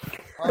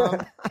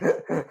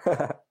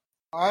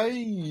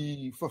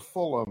 For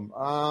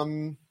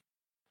Fulham,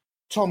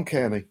 Tom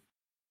Kearney.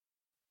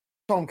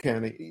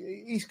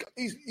 He's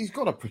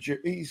got to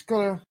produce.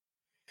 I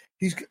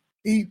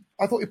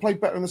thought he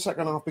played better in the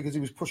second half because he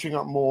was pushing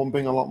up more and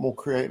being a lot more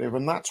creative,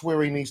 and that's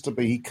where he needs to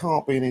be. He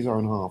can't be in his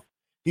own half.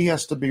 He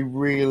has to be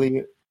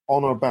really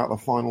on or about the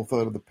final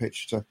third of the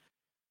pitch to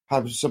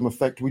have some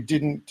effect. We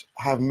didn't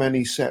have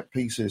many set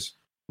pieces.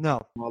 No.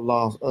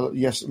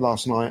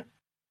 Last night,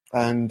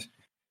 and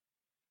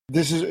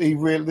this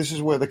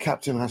is where the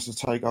captain has to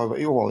take over.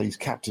 Well, he's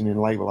captain in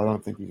label. I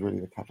don't think he's really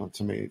the captain.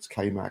 To me, it's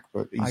K-Mac,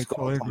 but he's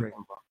got to take over.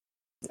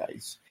 Yeah,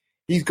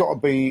 he's got to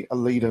be a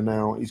leader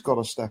now. He's got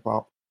to step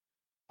up.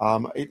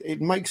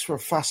 It makes for a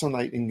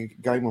fascinating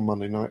game on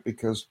Monday night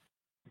because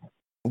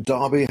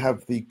Derby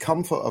have the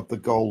comfort of the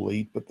goal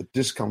lead, but the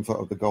discomfort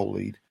of the goal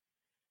lead.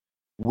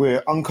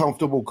 We're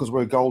uncomfortable because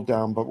we're a goal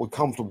down, but we're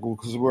comfortable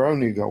because we're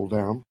only a goal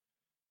down.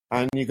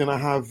 And you're going to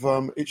have,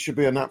 it should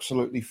be an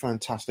absolutely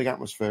fantastic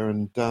atmosphere.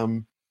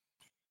 And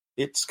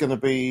it's going to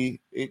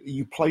be,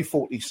 you play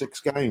 46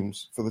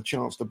 games for the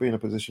chance to be in a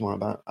position like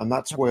that. And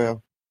that's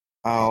where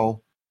our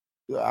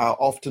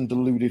often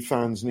deluded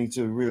fans need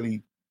to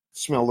really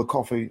smell the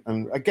coffee.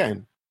 And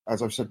again,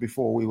 as I've said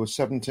before, we were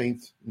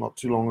 17th not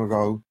too long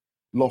ago,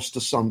 lost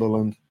to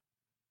Sunderland.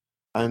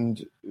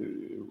 And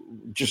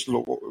just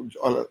look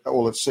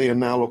all at sea, and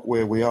now look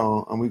where we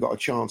are. And we've got a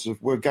chance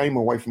we're a game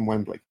away from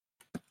Wembley.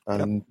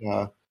 And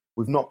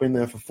we've not been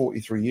there for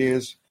 43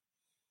 years,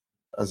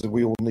 as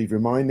we all need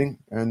reminding.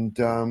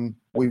 And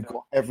we've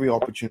got every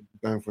opportunity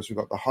going for us. We've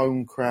got the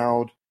home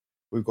crowd.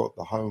 We've got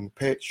the home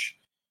pitch.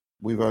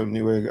 We're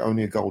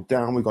only a goal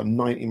down. We've got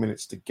 90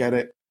 minutes to get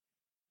it.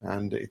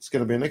 And it's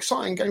going to be an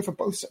exciting game for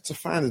both sets of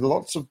fans.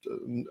 Lots of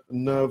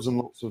nerves and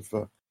lots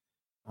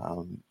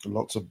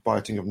of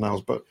biting of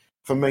nails. But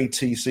for me,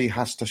 TC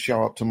has to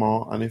show up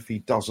tomorrow. And if he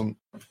doesn't,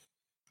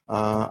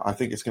 I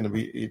think it's going to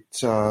be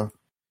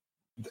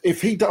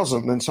if he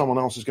doesn't, then someone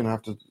else is going to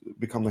have to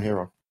become the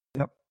hero.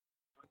 Yep.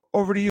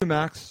 Over to you,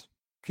 Max.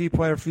 Key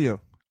player for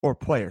you, or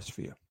players for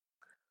you.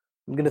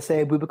 I'm going to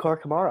say Boubacar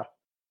Kamara.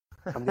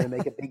 I'm going to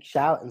make a big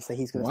shout and say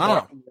he's going to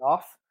start things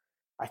off.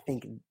 I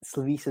think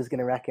Slavisa is going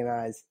to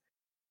recognize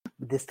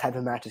this type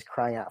of match is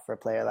crying out for a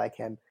player like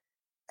him.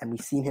 And we've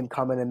seen him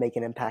come in and make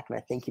an impact, and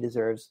I think he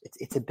deserves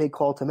it's a big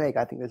call to make.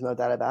 I think there's no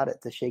doubt about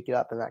it, to shake it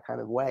up in that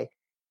kind of way.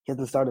 He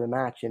hasn't started a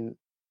match in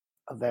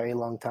a very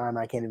long time.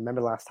 I can't even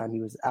remember the last time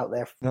he was out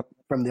there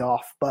from the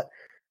off. But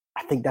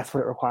I think that's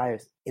what it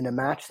requires in a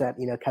match that,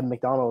 Kevin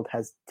McDonald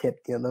has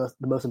tipped, the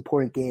most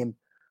important game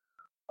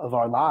of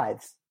our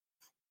lives.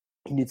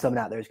 You need someone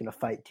out there who's going to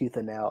fight tooth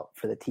and nail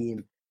for the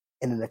team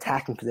in an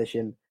attacking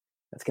position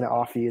that's going to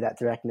offer you that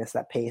directness,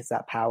 that pace,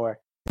 that power.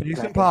 Pace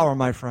and power,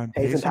 my friend.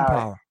 Pace and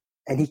power.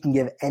 And he can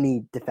give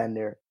any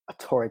defender a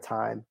torrid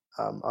time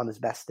on his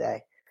best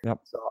day. Yep.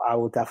 So I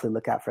will definitely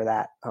look out for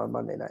that on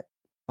Monday night.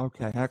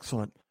 Okay,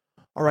 excellent.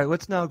 All right,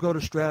 let's now go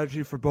to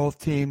strategy for both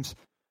teams.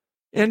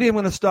 Andy, I'm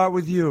going to start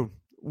with you.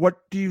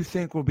 What do you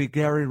think will be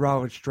Gary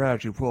Rowett's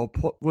strategy?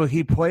 Will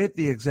he play it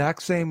the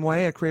exact same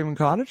way at Craven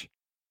Cottage?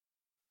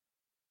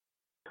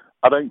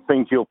 I don't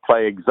think he'll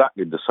play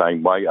exactly the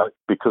same way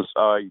because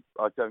I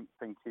don't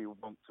think he'll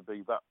want to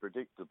be that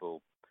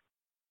predictable.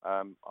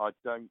 I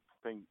don't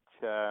think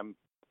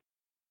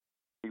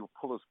he'll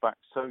pull us back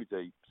so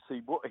deep.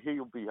 See, what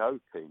he'll be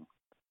hoping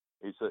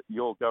is that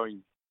you're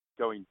going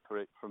for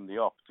it from the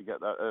off to get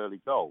that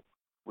early goal,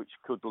 which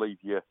could leave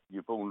you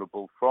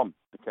vulnerable from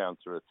the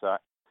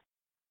counter-attack.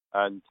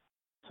 And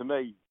to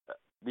me,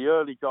 the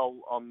early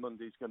goal on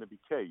Monday is going to be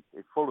key.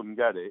 If Fulham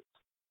get it,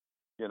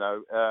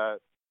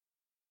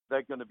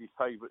 they're going to be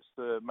favourites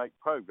to make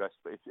progress.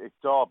 But if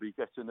Derby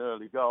get an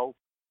early goal,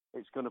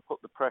 it's going to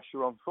put the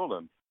pressure on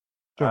Fulham.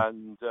 Sure.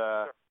 And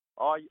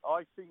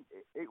I think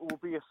it will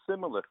be a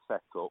similar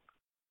setup.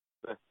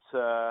 But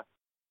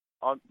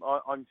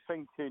I'm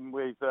thinking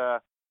with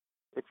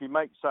if he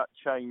makes that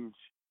change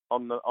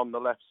on the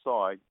left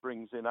side,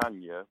 brings in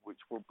Anya, which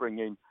will bring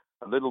in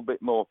a little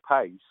bit more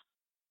pace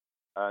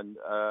and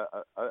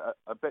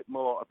a bit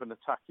more of an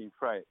attacking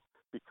threat,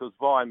 because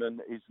Weimann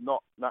is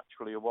not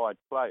naturally a wide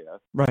player.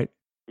 Right.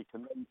 They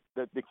can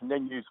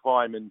then use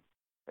Weimann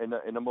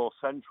in a more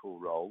central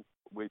role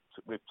with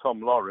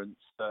Tom Lawrence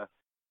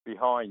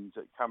behind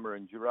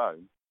Cameron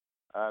Jerome.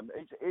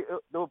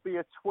 There'll be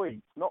a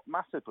tweak, not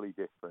massively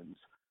different,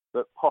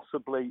 but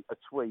possibly a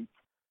tweak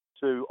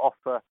to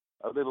offer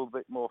a little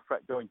bit more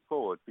threat going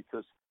forward,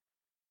 because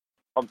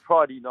on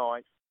Friday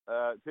night,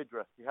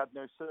 Vydra, he had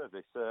no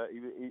service.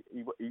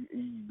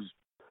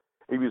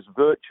 He was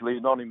virtually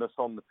anonymous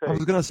on the pitch. I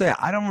was going to say,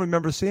 I don't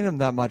remember seeing him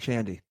that much,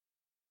 Andy.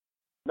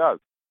 No,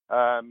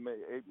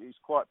 he's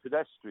quite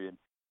pedestrian.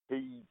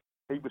 He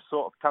was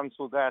sort of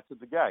cancelled out of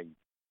the game,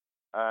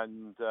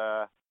 and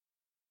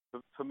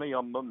for me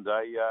on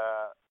Monday,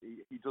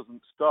 he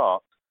doesn't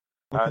start,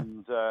 okay.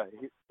 And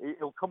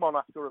he'll come on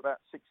after about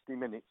 60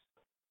 minutes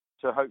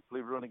to hopefully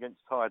run against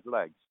tired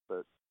legs.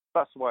 But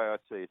that's the way I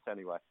see it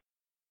anyway.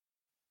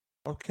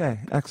 Okay,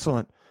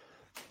 excellent.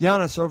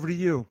 Giannis, over to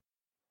you.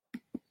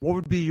 What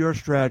would be your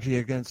strategy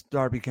against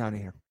Derby County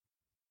here?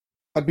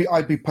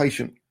 I'd be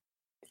patient.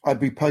 I'd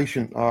be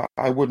patient.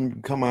 I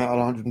wouldn't come out at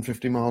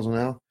 150 miles an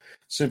hour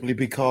simply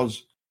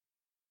because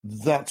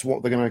that's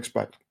what they're going to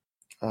expect.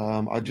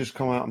 I'd just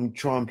come out and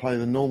try and play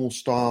the normal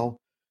style.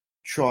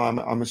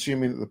 I'm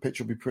assuming that the pitch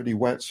will be pretty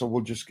wet, so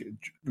we'll just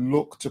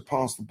look to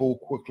pass the ball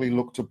quickly,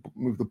 look to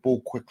move the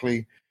ball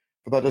quickly,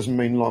 but that doesn't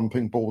mean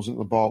lumping balls into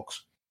the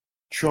box.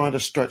 Try to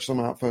stretch them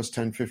out first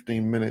 10,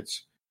 15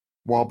 minutes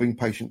while being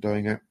patient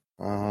doing it.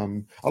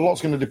 A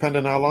lot's going to depend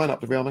on our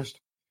lineup, to be honest.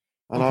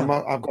 And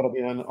okay. I've got to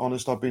be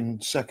honest, I've been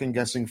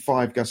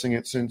five guessing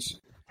it since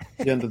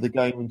the end of the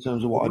game in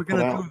terms of what I put out.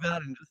 We're going to do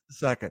that in just a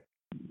second.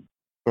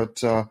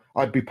 But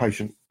I'd be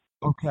patient.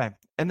 Okay.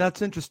 And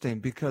that's interesting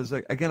because,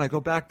 again, I go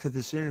back to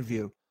this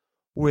interview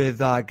with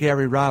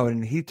Gary Rowett,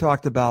 and he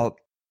talked about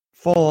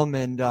Fulham,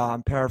 and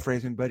I'm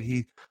paraphrasing, but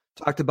he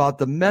talked about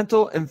the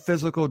mental and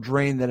physical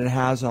drain that it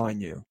has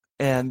on you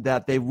and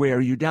that they wear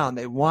you down.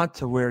 They want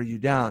to wear you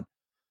down.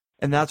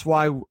 And that's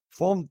why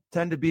Fulham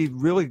tend to be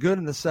really good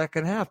in the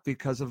second half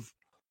because of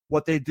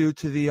what they do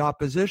to the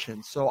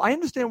opposition. So I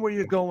understand where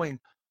you're going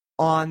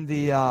on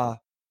the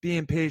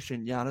being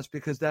patient, Giannis,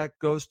 because that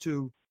goes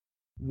to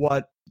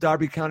what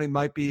Derby County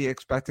might be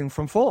expecting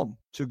from Fulham,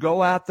 to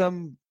go at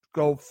them,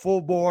 go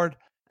full board,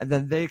 and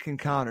then they can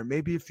counter.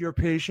 Maybe if you're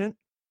patient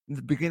in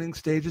the beginning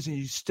stages and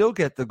you still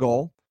get the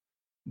goal,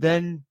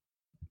 then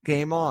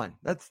game on.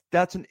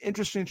 That's an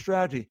interesting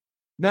strategy.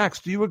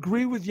 Max, do you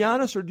agree with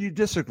Giannis or do you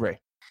disagree?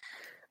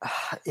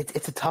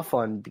 It's a tough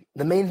one.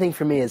 The main thing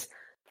for me is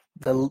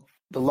the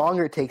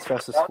longer it takes for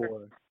us to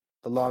score,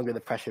 the longer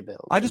the pressure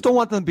builds. I just don't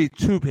want them to be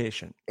too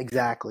patient.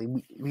 Exactly.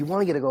 We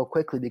want to get a goal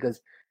quickly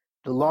because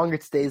the longer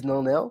it stays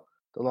 0-0,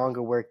 the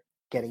longer we're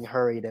getting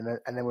hurried, and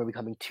then we're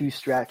becoming too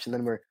stretched, and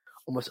then we're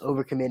almost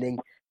overcommitting.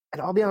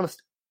 And I'll be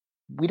honest,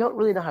 we don't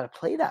really know how to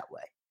play that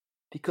way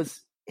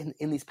because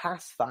in these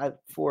past 4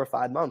 or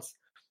 5 months,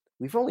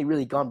 we've only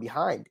really gone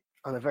behind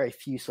on a very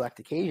few select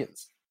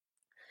occasions.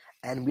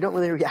 And we don't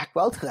really react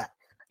well to that,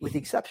 with the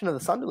exception of the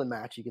Sunderland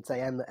match, you could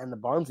say, and the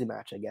Barnsley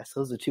match, I guess.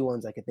 Those are two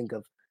ones I could think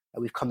of that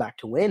we've come back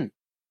to win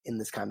in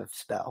this kind of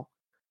spell.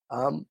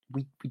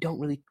 We don't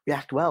really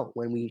react well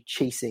when we're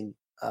chasing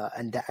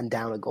and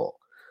down a goal.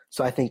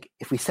 So I think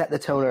if we set the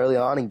tone early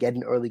on and get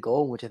an early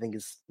goal, which I think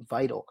is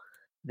vital,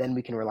 then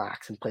we can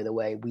relax and play the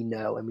way we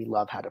know and we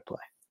love how to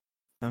play.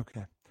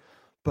 Okay.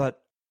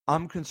 but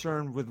I'm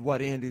concerned with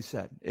what Andy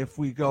said. If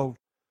we go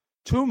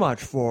too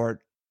much for it,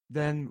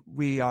 then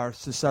we are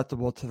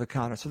susceptible to the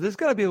counter. So there's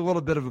got to be a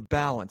little bit of a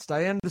balance.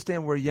 I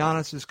understand where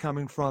Giannis is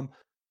coming from,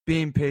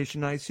 being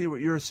patient. I see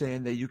what you're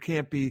saying, that you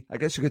can't be, I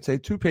guess you could say,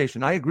 too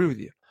patient. I agree with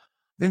you.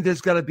 I think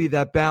there's got to be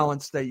that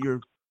balance that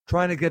you're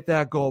trying to get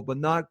that goal, but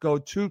not go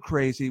too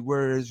crazy,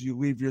 whereas you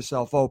leave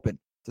yourself open.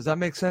 Does that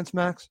make sense,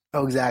 Max?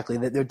 Oh, exactly.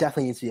 There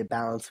definitely needs to be a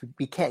balance.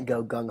 We can't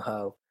go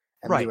gung-ho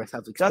and leave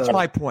ourselves exposed. That's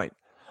my point.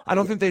 I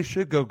don't think they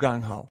should go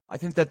gung-ho. I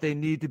think that they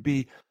need to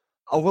be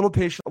a little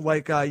patient,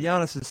 like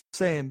Giannis is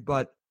saying,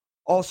 but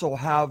also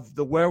have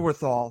the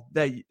wherewithal,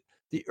 that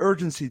the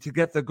urgency to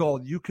get the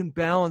goal. You can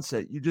balance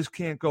it. You just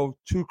can't go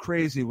too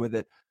crazy with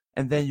it,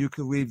 and then you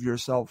can leave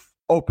yourself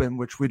open,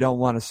 which we don't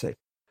want to see.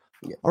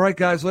 Yeah. All right,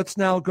 guys, let's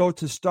now go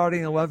to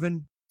starting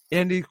 11.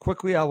 Andy,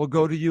 quickly, I will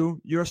go to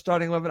you. Your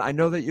starting 11. I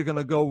know that you're going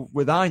to go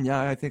with Anya.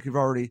 I think you've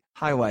already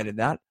highlighted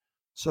that.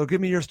 So give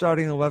me your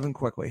starting 11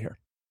 quickly here.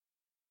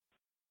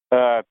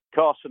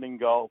 Carson in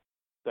goal,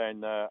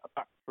 then a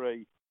back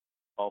three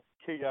of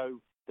Keogh,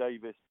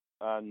 Davis,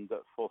 and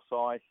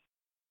Forsyth.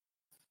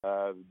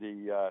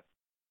 The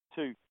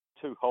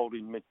two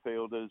holding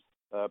midfielders,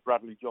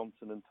 Bradley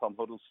Johnson and Tom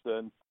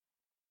Huddleston.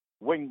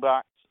 Wing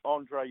backs,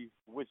 Andre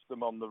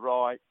Wisdom on the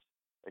right,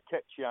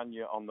 Akechi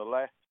Anya on the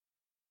left.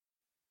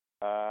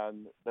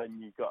 And then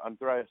you've got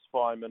Andreas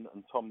Fireman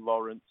and Tom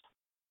Lawrence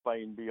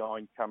playing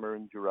behind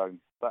Cameron Jerome.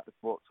 That's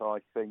what I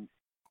think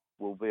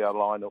will be our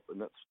lineup, and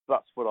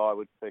that's what I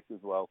would pick as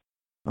well.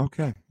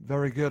 Okay,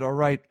 very good. All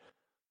right.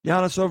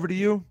 Giannis, over to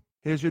you.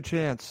 Here's your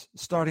chance.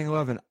 Starting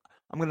 11.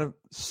 I'm going to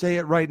say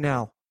it right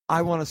now.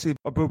 I want to see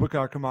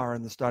Abubakar Kamara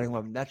in the starting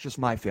 11. That's just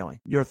my feeling.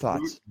 Your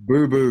thoughts?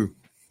 Boo-boo.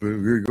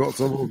 You got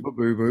someone for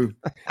boo-boo.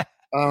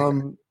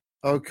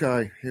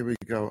 Okay, here we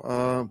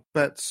go.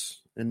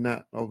 Betts in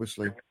net,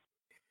 obviously.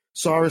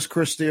 Cyrus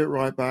Christie at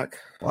right back.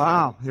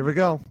 Wow, here we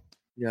go.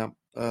 Yeah.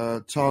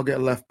 Target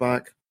at left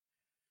back.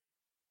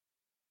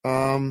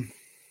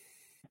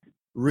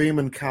 Ream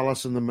and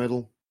Callis in the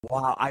middle.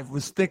 Wow, I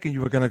was thinking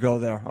you were going to go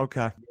there.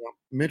 Okay.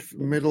 Yeah.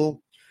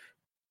 Middle.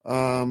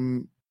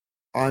 I'm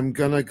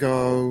going to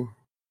go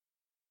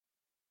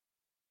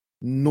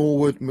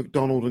Norwood,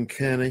 McDonald, and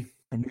Kearney.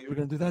 I knew you were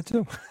going to do that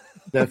too.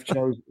 Steph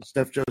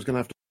Joe's going to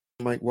have to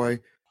make way.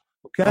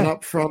 Okay. And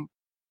up front,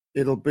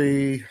 it'll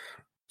be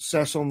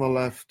Sess on the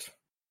left,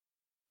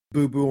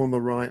 Boo Boo on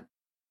the right,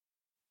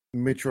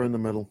 Mitra in the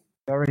middle.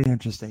 Very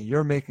interesting.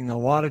 You're making a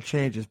lot of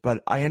changes,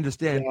 but I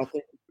understand.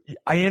 Yeah,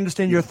 I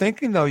understand your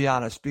thinking, though,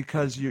 Giannis,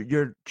 because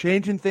you're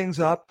changing things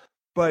up,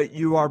 but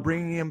you are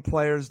bringing in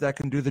players that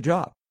can do the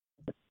job.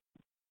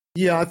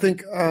 Yeah, I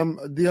think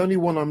the only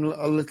one I'm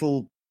a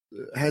little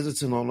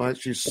hesitant on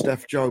actually is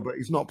Steph Joe, but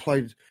he's not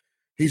played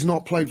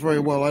very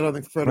well. I don't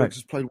think Fredericks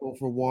has played well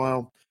for a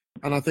while,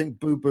 and I think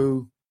Boo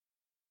Boo,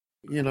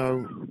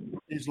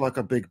 he's like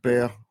a big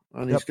bear,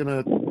 and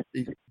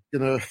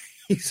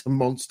he's a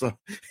monster.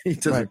 He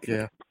doesn't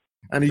care,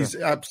 and he's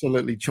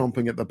absolutely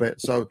chomping at the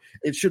bit. So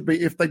it should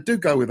be, if they do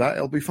go with that,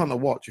 it'll be fun to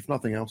watch, if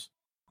nothing else.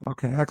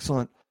 Okay,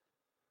 excellent.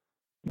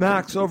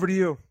 Max, over to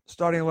you.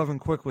 Starting 11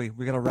 quickly.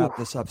 We got to wrap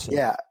this up soon.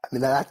 Yeah,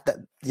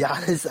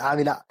 I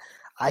mean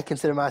I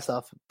consider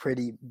myself a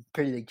pretty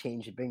big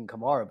change in bringing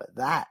Kamara, but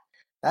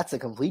that's a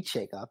complete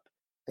shakeup.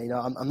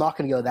 I'm not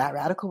going to go that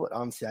radical, but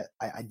honestly,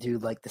 I do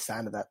like the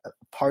sound of that.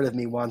 Part of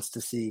me wants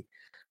to see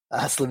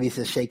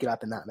Slavisa shake it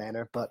up in that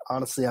manner, but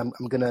honestly, I'm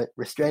going to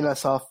restrain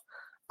myself.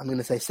 I'm going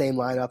to say same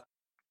lineup.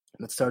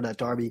 Let's start at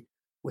Derby,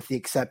 with the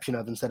exception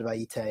of, instead of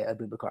Aite,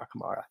 Abubakar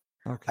Kamara.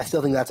 Okay. I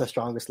still think that's our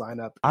strongest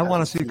lineup. I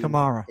want to see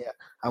Kamara. Yeah,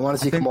 I want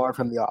to see Kamara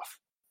from the off.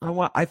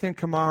 I think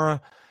Kamara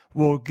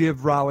will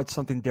give Rowett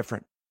something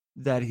different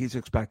that he's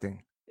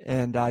expecting,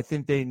 and I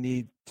think they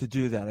need to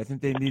do that. I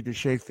think they need to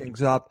shake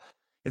things up.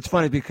 It's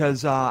funny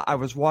because I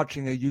was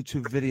watching a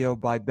YouTube video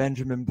by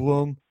Benjamin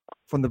Bloom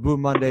from the Blue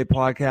Monday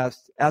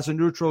podcast. As a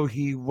neutral,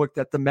 he looked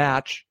at the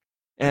match,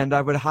 and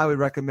I would highly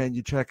recommend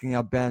you checking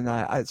out Ben.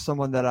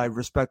 Someone that I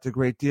respect a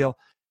great deal.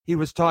 He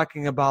was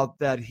talking about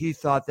that he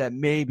thought that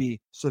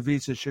maybe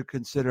Slavisa should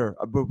consider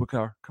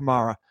Abubakar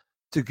Kamara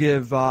to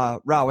give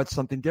Rowett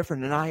something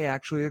different, and I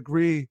actually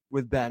agree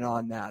with Ben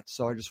on that.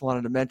 So I just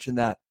wanted to mention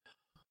that.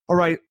 All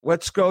right,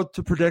 let's go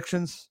to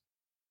predictions.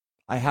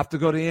 I have to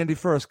go to Andy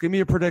first. Give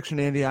me a prediction,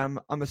 Andy. I'm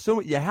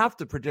assuming you have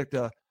to predict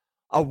a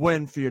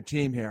win for your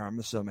team here, I'm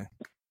assuming.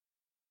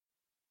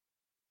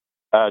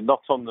 Not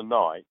on the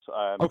night.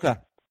 Okay.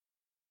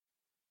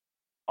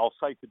 I'll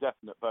say for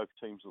definite both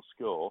teams will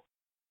score.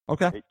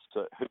 Okay.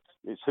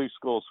 It's who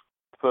scores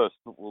first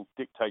that will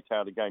dictate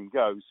how the game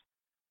goes.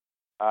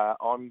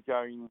 I'm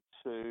going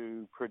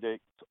to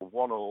predict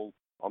 1-1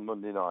 on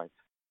Monday night.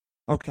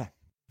 Okay.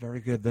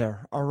 Very good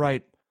there. All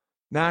right.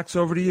 Max,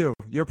 over to you.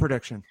 Your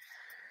prediction.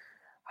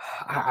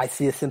 I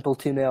see a simple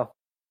 2-0.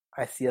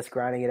 I see us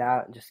grinding it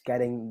out and just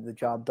getting the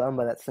job done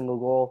by that single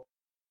goal.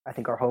 I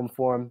think our home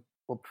form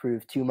will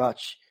prove too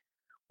much.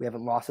 We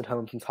haven't lost at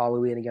home since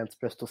Halloween against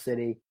Bristol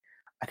City.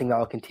 I think that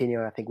will continue,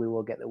 and I think we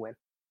will get the win.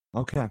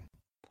 Okay.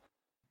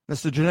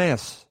 Mr.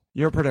 Janaeus,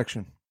 your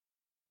prediction.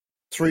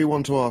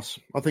 3-1 to us.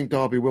 I think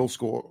Derby will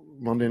score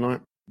Monday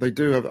night. They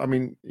do have, I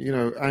mean, you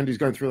know, Andy's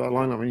going through that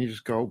lineup and you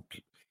just go,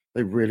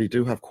 they really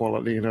do have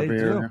quality in every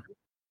area.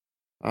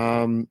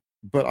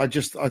 But I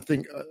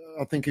think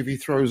if he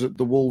throws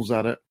the Wolves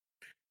at it,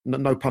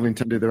 no pun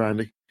intended there,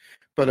 Andy.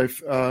 But if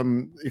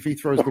he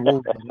throws the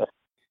Wolves at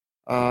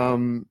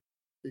it,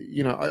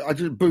 you know, I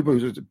just Boo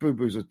Boo's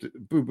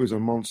a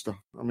monster.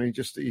 I mean,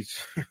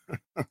 he's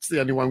that's the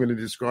only way I'm going to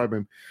describe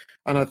him.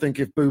 And I think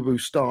if Boo Boo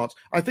starts,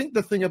 I think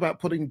the thing about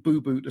putting Boo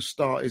Boo to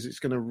start is it's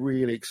going to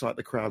really excite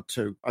the crowd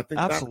too. I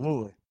think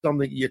absolutely that's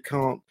something you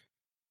can't.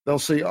 They'll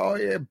see, oh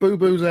yeah, Boo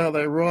Boo's out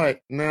there, right?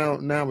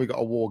 Now we got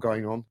a war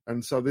going on,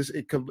 and so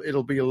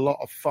it'll be a lot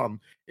of fun.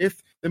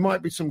 If there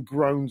might be some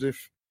groans,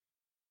 if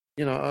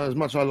you know, as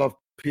much as I love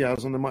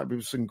Piazza, there might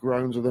be some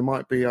groans, or there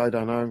might be, I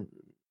don't know,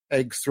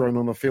 eggs thrown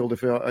on the field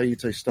if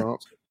Aite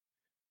starts,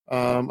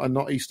 and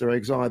not Easter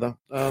eggs either.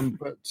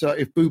 But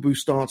if Boo Boo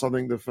starts, I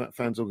think the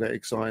fans will get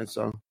excited.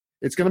 So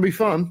it's going to be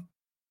fun.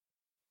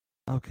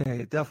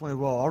 Okay, it definitely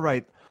will. All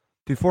right,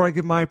 before I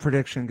give my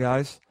prediction,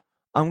 guys,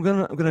 I'm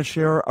gonna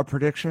share a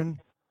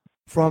prediction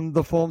from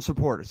the Fulham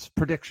supporters.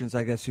 Predictions,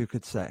 I guess you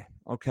could say.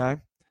 Okay,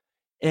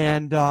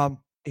 and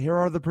here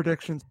are the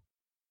predictions.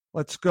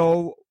 Let's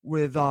go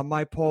with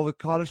my poll, the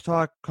Cottage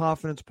Talk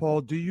confidence poll.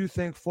 Do you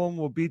think Fulham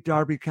will beat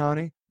Derby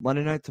County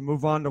Monday night to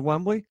move on to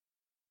Wembley?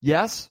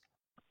 Yes.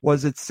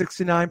 Was it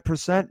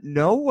 69%?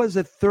 No. Was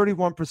it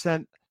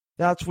 31%?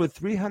 That's with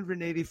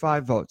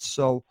 385 votes.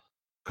 So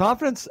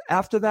confidence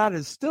after that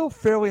is still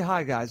fairly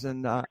high, guys,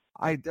 and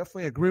I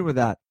definitely agree with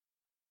that.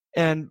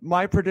 And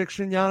my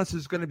prediction, Giannis,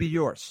 is going to be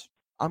yours.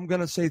 I'm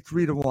going to say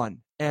 3-1.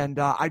 And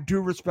I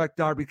do respect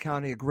Derby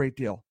County a great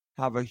deal.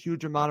 Have a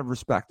huge amount of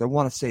respect. I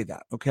want to say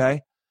that,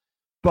 okay?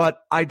 But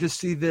I just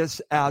see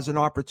this as an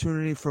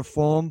opportunity for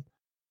Fulham.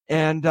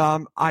 And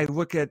I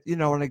look at, you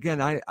know, and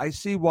again, I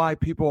see why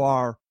people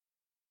are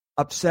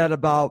upset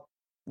about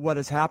what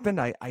has happened.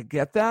 I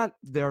get that.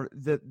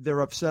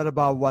 They're upset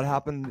about what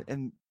happened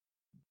in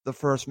the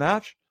first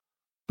match.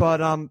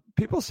 But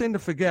people seem to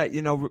forget,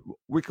 you know,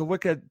 we could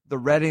look at the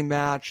Reading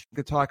match. We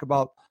could talk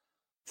about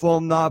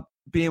Fulham not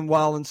being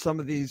well in some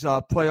of these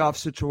playoff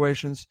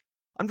situations.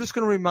 I'm just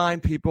going to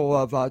remind people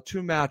of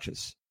two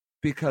matches,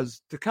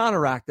 because to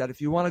counteract that, if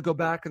you want to go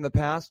back in the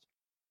past,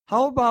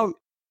 how about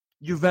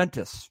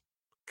Juventus?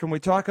 Can we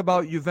talk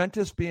about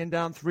Juventus being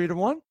down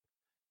 3-1?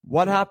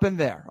 What happened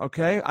there?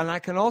 Okay. And I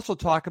can also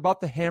talk about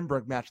the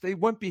Hamburg match. They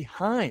went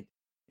behind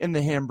in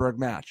the Hamburg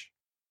match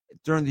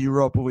during the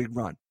Europa League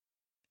run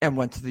and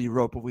went to the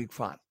Europa League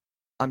final.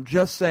 I'm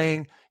just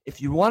saying,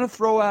 if you want to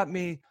throw at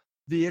me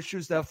the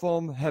issues that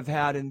Fulham have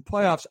had in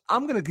playoffs,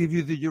 I'm going to give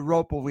you the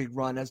Europa League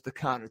run as the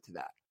counter to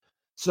that.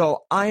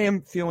 So I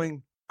am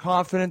feeling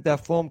confident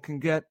that Fulham can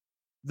get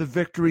the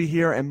victory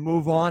here and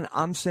move on.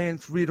 I'm saying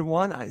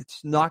 3-1.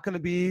 It's not going to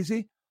be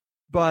easy,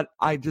 but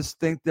I just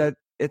think that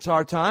it's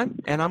our time,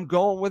 and I'm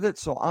going with it.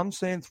 So I'm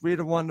saying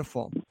 3-1 to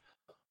Fulham.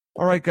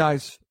 All right,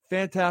 guys,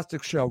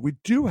 fantastic show. We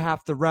do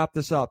have to wrap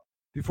this up.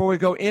 Before we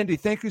go, Andy,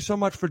 thank you so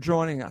much for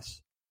joining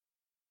us.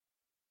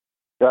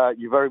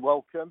 You're very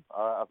welcome.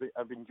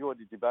 I've enjoyed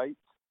the debate.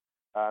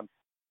 I'll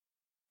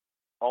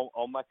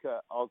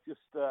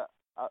just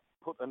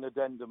put an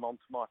addendum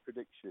onto my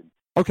prediction.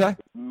 Okay. It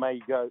may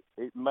go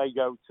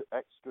to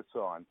extra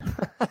time.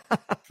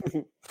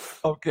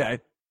 Okay.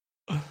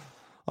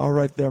 All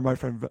right there, my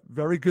friend.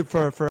 Very good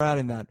for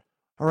adding that.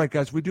 All right,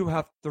 guys, we do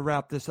have to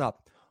wrap this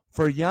up.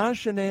 For Giannis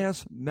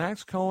Shanaeus,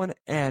 Max Cohen,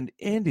 and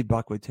Andy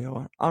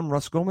Buckley-Taylor, I'm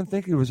Russ Goldman.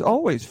 Thank you, as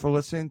always, for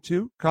listening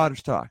to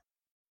Cottage Talk.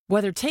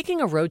 Whether taking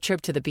a road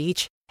trip to the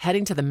beach,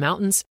 heading to the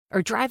mountains,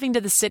 or driving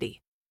to the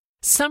city,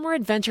 summer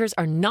adventures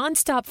are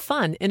nonstop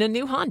fun in a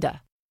new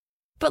Honda.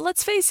 But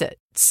let's face it,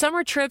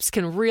 summer trips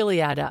can really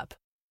add up.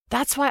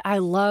 That's why I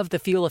love the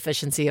fuel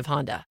efficiency of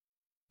Honda.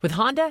 With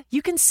Honda,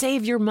 you can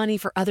save your money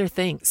for other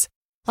things,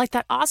 like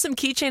that awesome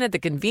keychain at the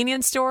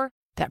convenience store,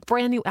 that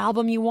brand new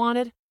album you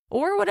wanted,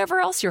 or whatever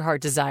else your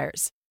heart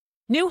desires.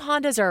 New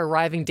Hondas are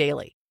arriving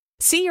daily.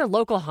 See your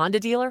local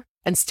Honda dealer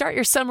and start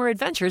your summer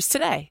adventures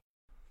today.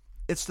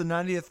 It's the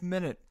 90th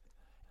minute,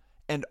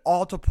 and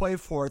all to play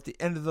for at the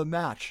end of the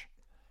match.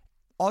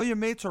 All your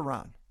mates are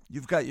around.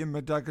 You've got your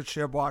McNugget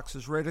share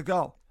boxes ready to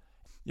go.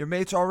 Your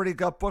mates already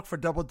got booked for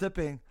double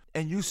dipping,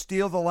 and you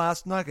steal the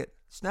last nugget,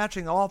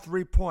 snatching all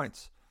 3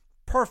 points.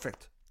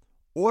 Perfect.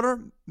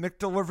 Order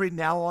McDelivery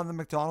now on the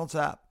McDonald's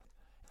app.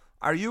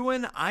 Are you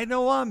in? I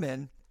know I'm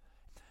in.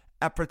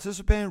 At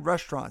participating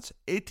restaurants,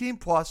 18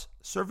 plus,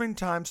 serving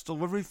times,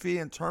 delivery fee,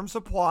 and terms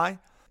apply.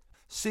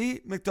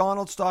 See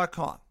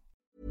McDonald's.com.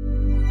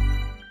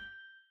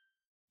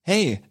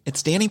 Hey,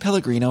 it's Danny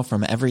Pellegrino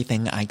from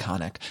Everything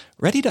Iconic.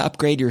 Ready to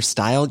upgrade your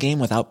style game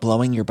without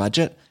blowing your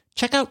budget?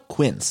 Check out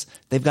Quince.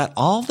 They've got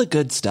all the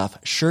good stuff,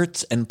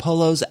 shirts and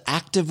polos,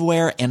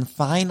 activewear, and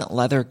fine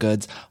leather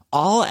goods,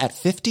 all at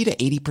 50 to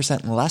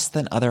 80% less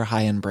than other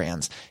high-end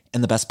brands.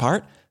 And the best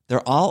part?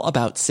 They're all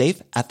about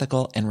safe,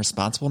 ethical, and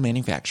responsible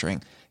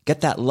manufacturing.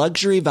 Get that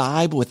luxury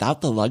vibe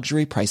without the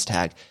luxury price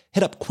tag.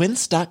 Hit up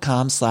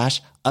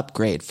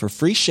quince.com/upgrade for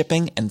free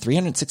shipping and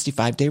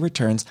 365-day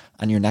returns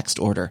on your next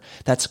order.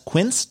 That's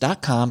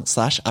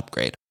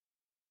quince.com/upgrade.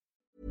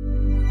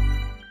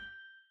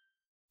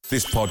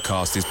 This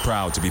podcast is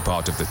proud to be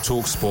part of the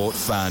TalkSport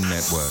Fan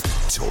Network.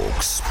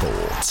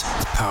 TalkSport.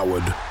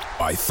 Powered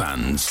by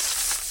fans.